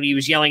mentioned when he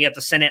was yelling at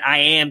the Senate, "I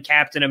am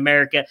Captain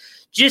America."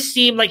 Just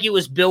seemed like it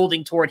was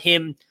building toward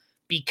him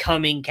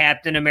becoming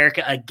Captain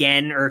America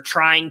again, or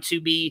trying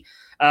to be.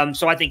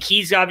 So I think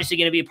he's obviously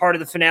going to be a part of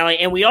the finale.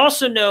 And we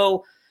also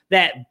know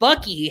that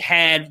Bucky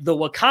had the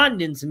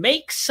Wakandans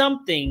make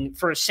something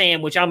for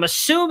Sam, which I'm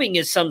assuming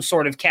is some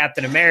sort of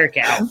Captain America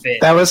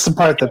outfit. That was the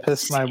part that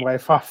pissed my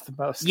wife off the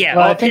most. Yeah,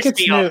 well, I think it's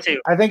new. Too.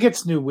 I think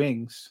it's new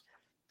wings.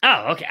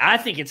 Oh, okay. I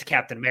think it's a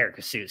Captain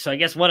America suit. So I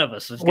guess one of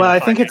us was. Well, I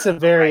think it's a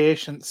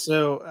variation. Right.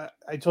 So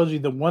I told you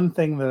the one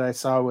thing that I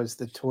saw was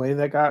the toy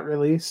that got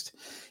released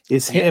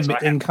is him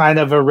in kind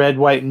of a red,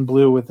 white, and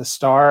blue with a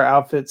star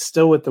outfit,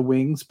 still with the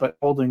wings, but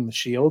holding the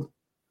shield.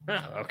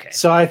 Oh, okay.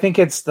 So I think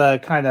it's the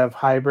kind of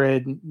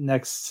hybrid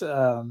next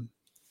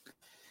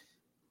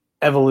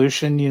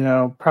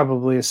evolution,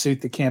 probably a suit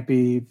that can't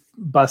be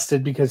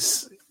busted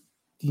because,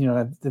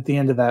 at the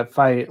end of that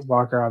fight,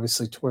 Walker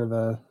obviously tore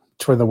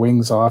the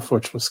wings off,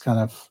 which was kind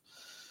of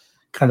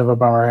a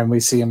bummer. And we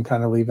see him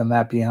kind of leaving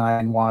that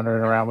behind,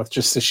 wandering around with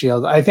just the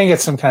shield. I think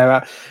it's some kind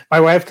of, my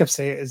wife kept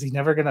saying, is he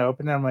never going to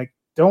open it? I'm like,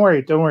 Don't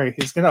worry.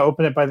 He's going to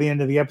open it by the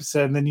end of the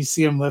episode. And then you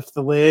see him lift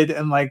the lid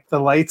and like the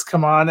lights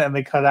come on and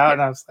they cut out.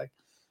 And I was like,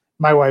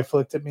 my wife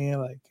looked at me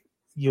like,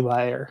 you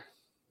liar.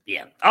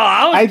 Yeah.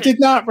 I did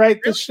not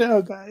write the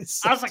show,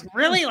 guys. I was like,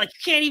 really? Like, you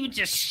can't even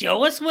just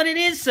show us what it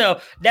is? So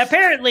now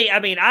apparently, I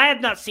mean, I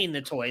have not seen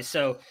the toy.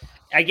 So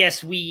I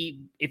guess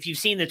if you've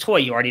seen the toy,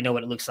 you already know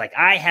what it looks like.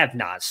 I have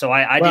not. So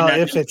I did not.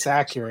 If it's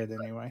accurate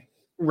anyway.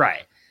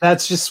 Right.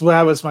 That's just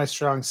that was my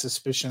strong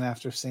suspicion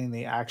after seeing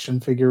the action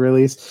figure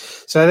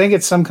release. So I think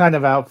it's some kind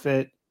of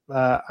outfit.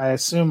 I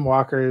assume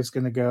Walker is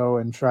going to go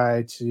and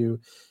try to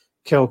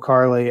kill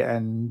Carly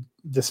and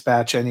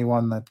dispatch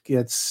anyone that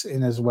gets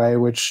in his way,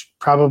 which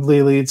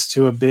probably leads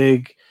to a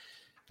big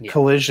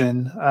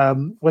collision.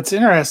 What's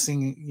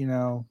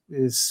interesting,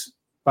 is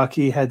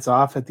Bucky heads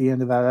off at the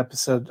end of that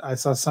episode. I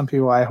saw some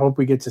people, I hope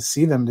we get to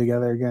see them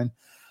together again.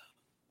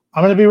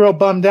 I'm going to be real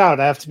bummed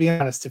out. I have to be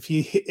honest.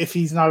 If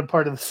he's not a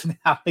part of the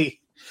finale,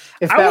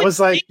 if that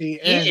was like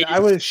the end, I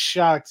was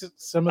shocked.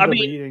 Some of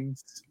the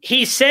readings.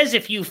 He says,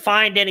 if you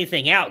find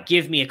anything out,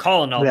 give me a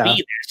call and I'll be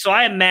there. So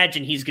I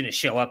imagine he's going to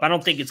show up. I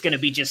don't think it's going to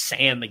be just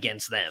Sam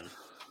against them.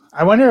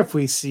 I wonder if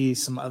we see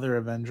some other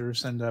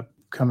Avengers end up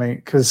coming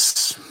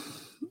because.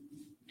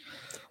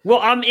 Well,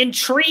 I'm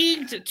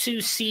intrigued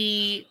to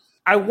see.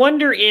 I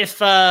wonder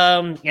if,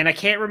 and I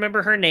can't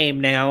remember her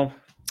name now.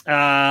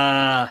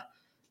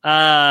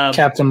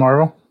 Captain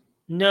Marvel.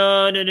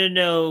 No.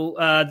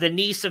 The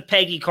niece of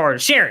Peggy Carter,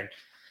 Sharon.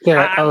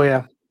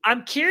 Yeah.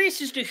 I'm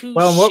curious as to who.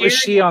 Well, what was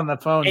she on the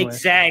phone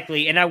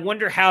exactly? And I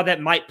wonder how that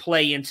might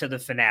play into the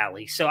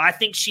finale. So I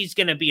think she's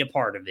going to be a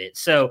part of it.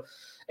 So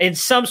in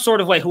some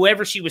sort of way,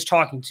 whoever she was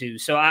talking to.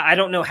 So I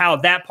don't know how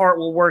that part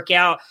will work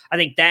out. I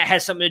think that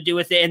has something to do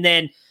with it. And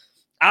then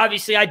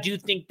obviously, I do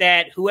think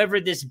that whoever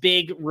this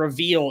big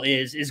reveal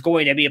is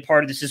going to be a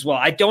part of this as well.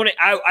 I don't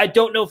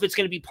know if it's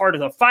going to be part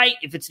of the fight,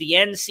 if it's the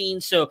end scene.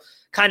 So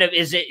kind of,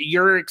 is it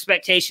your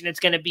expectation it's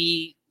going to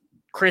be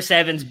Chris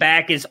Evans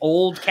back as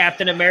old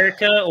Captain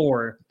America,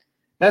 or?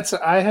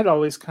 I had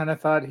always kind of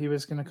thought he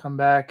was going to come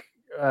back,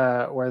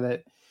 or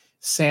that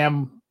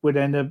Sam would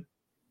end up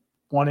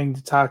wanting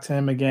to talk to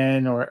him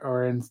again,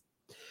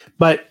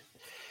 but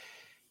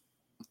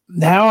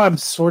now I'm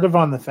sort of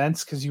on the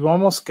fence because you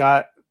almost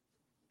got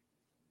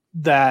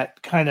that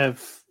kind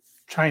of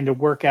trying to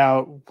work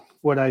out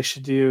what I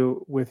should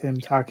do with him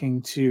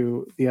talking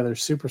to the other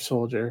super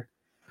soldier.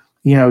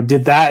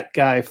 Did that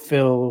guy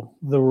fill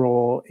the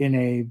role in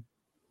a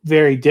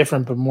very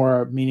different but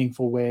more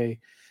meaningful way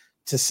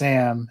to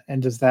Sam?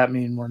 And does that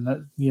mean we're not,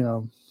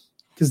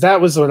 because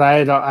that was what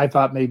I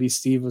thought maybe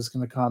Steve was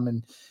going to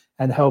come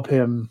and help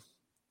him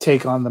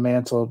take on the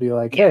mantle, be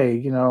like, hey,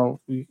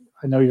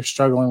 I know you're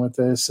struggling with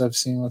this. I've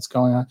seen what's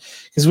going on.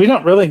 Because we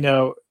don't really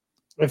know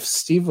if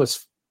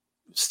Steve's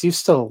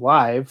still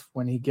alive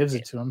when he gives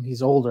it to him.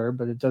 He's older,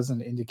 but it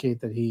doesn't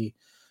indicate that he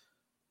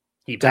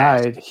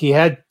died. He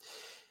had,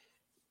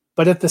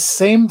 but at the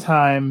same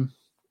time,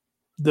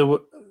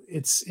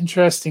 it's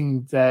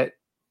interesting that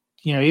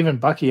even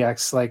Bucky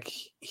acts like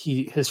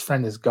his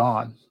friend is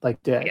gone,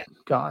 like dead,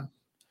 gone.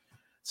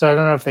 So I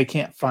don't know if they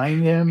can't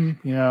find him,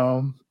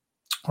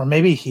 or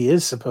maybe he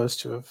is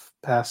supposed to have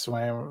passed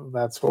away.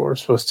 That's what we're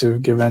supposed to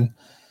have given,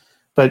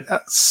 but.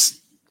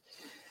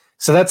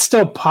 So that's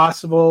still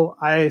possible.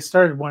 I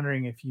started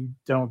wondering if you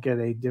don't get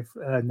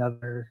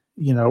another,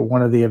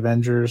 one of the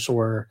Avengers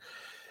or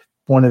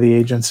one of the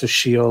agents of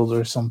S.H.I.E.L.D.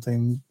 or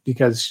something,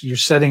 because you're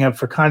setting up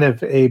for kind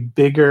of a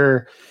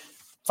bigger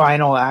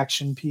final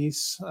action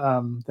piece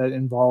that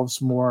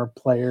involves more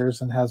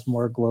players and has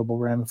more global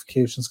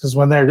ramifications. Because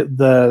when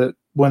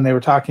they were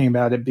talking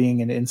about it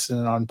being an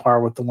incident on par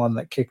with the one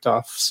that kicked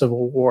off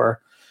Civil War,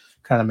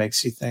 kind of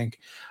makes you think.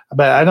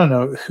 But I don't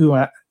know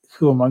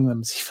who among them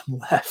is even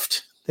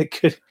left.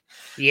 That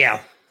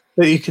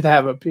you could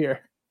have up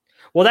here.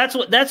 Well, that's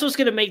what's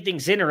going to make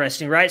things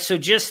interesting, right? So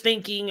just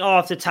thinking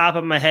off the top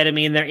of my head, I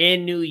mean, they're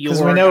in New York.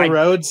 Because we know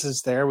Rhodes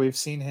is there. We've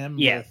seen him.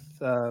 Yeah.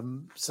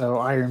 So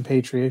Iron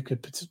Patriot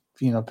could,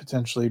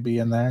 potentially be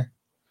in there.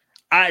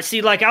 I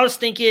was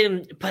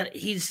thinking, but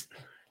It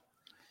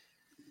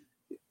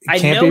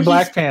can't be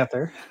Black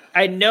Panther.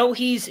 I know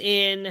he's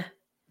in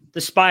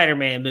the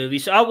Spider-Man movie.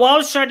 So I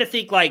was trying to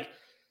think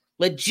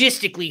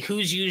logistically,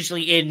 who's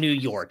usually in New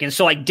York? And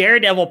so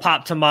Daredevil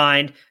popped to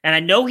mind, and I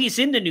know he's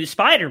in the new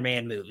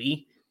Spider-Man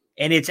movie,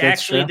 and it's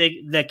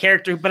actually the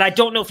character, but I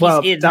don't know if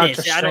he's in Dr.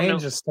 this.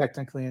 Strange is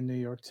technically in New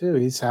York too.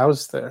 He's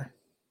housed there.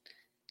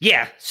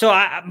 Yeah. So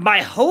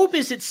my hope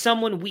is it's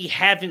someone we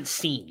haven't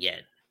seen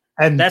yet.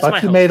 And that's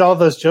Bucky made all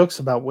those jokes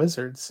about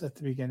wizards at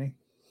the beginning.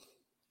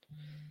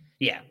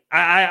 Yeah.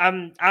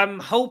 I'm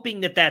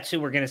hoping that's who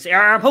we're going to see.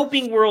 Or I'm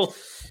hoping we'll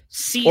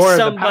see or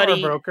somebody.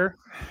 The power broker.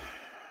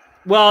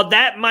 Well,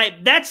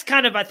 that's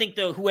kind of, I think,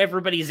 who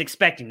everybody's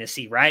expecting to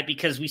see, right?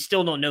 Because we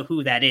still don't know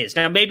who that is.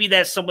 Now, maybe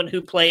that's someone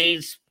who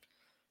plays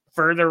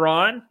further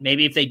on.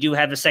 Maybe if they do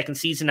have a second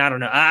season, I don't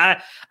know.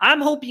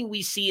 I'm hoping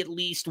we see at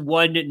least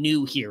one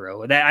new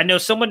hero. That I know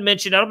someone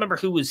mentioned, I don't remember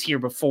who was here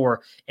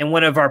before in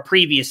one of our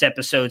previous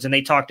episodes, and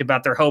they talked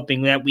about they're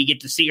hoping that we get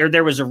to see, or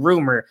there was a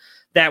rumor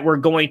that we're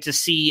going to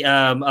see a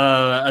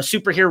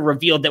superhero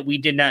revealed that we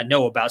did not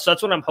know about. So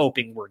that's what I'm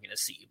hoping we're going to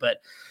see.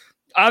 But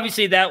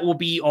obviously, that will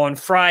be on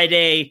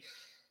Friday.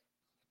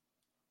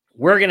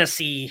 we're going to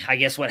see, I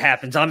guess, what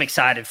happens. I'm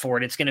excited for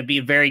it. It's going to be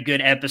a very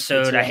good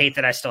episode. I hate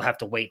that I still have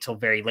to wait till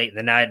very late in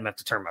the night. I'm going to have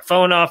to turn my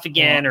phone off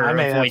again or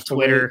avoid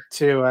Twitter.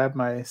 Too. I have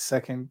my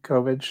second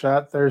COVID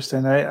shot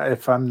Thursday night.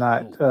 If I'm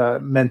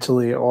not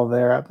mentally all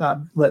there, I'm not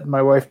letting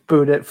my wife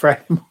boot it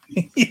Friday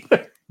morning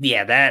either.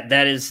 Yeah,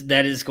 that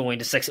is going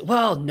to sex.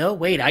 Well, no,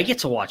 wait, I get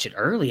to watch it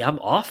early. I'm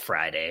off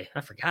Friday.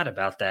 I forgot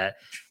about that.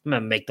 I'm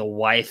going to make the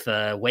wife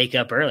wake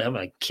up early. I'm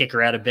going to kick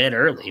her out of bed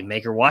early and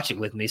make her watch it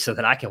with me so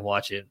that I can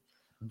watch it.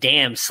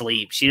 Damn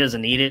sleep. She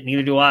doesn't need it.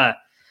 Neither do I.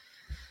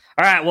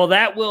 All right. Well,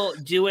 that will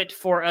do it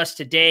for us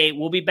today.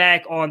 We'll be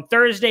back on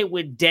Thursday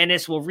with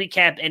Dennis. We'll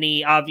recap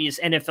any obvious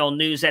NFL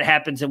news that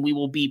happens, and we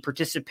will be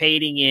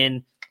participating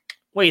in,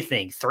 what do you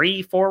think,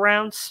 3-4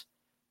 rounds?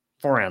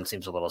 4 rounds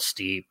seems a little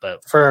steep,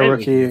 but for a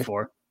rookie,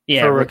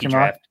 rookie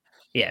draft.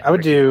 Yeah, I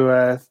would do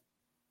a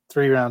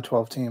 3-round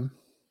 12 team.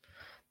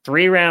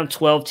 3-round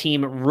 12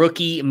 team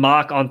rookie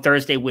mock on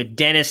Thursday with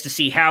Dennis to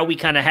see how we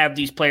kind of have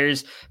these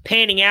players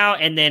panning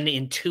out. And then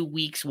in 2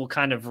 weeks, we'll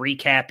kind of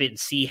recap it and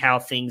see how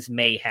things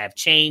may have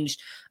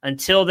changed.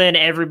 Until then,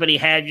 everybody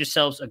have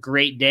yourselves a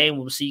great day, and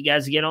we'll see you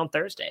guys again on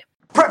Thursday.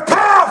 Prepare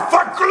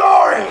for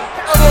glory!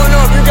 I don't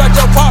know if you got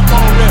your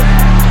popcorn ready.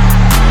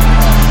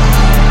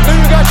 Do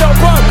you got your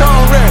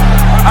popcorn ready?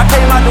 I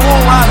came out the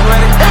womb, I was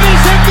ready. And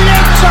he's hit the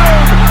end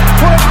zone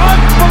for an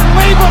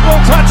unbelievable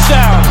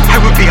touchdown. I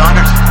would be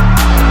honored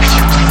if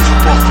you played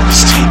football for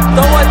this team.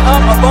 Throw it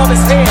up above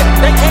his head.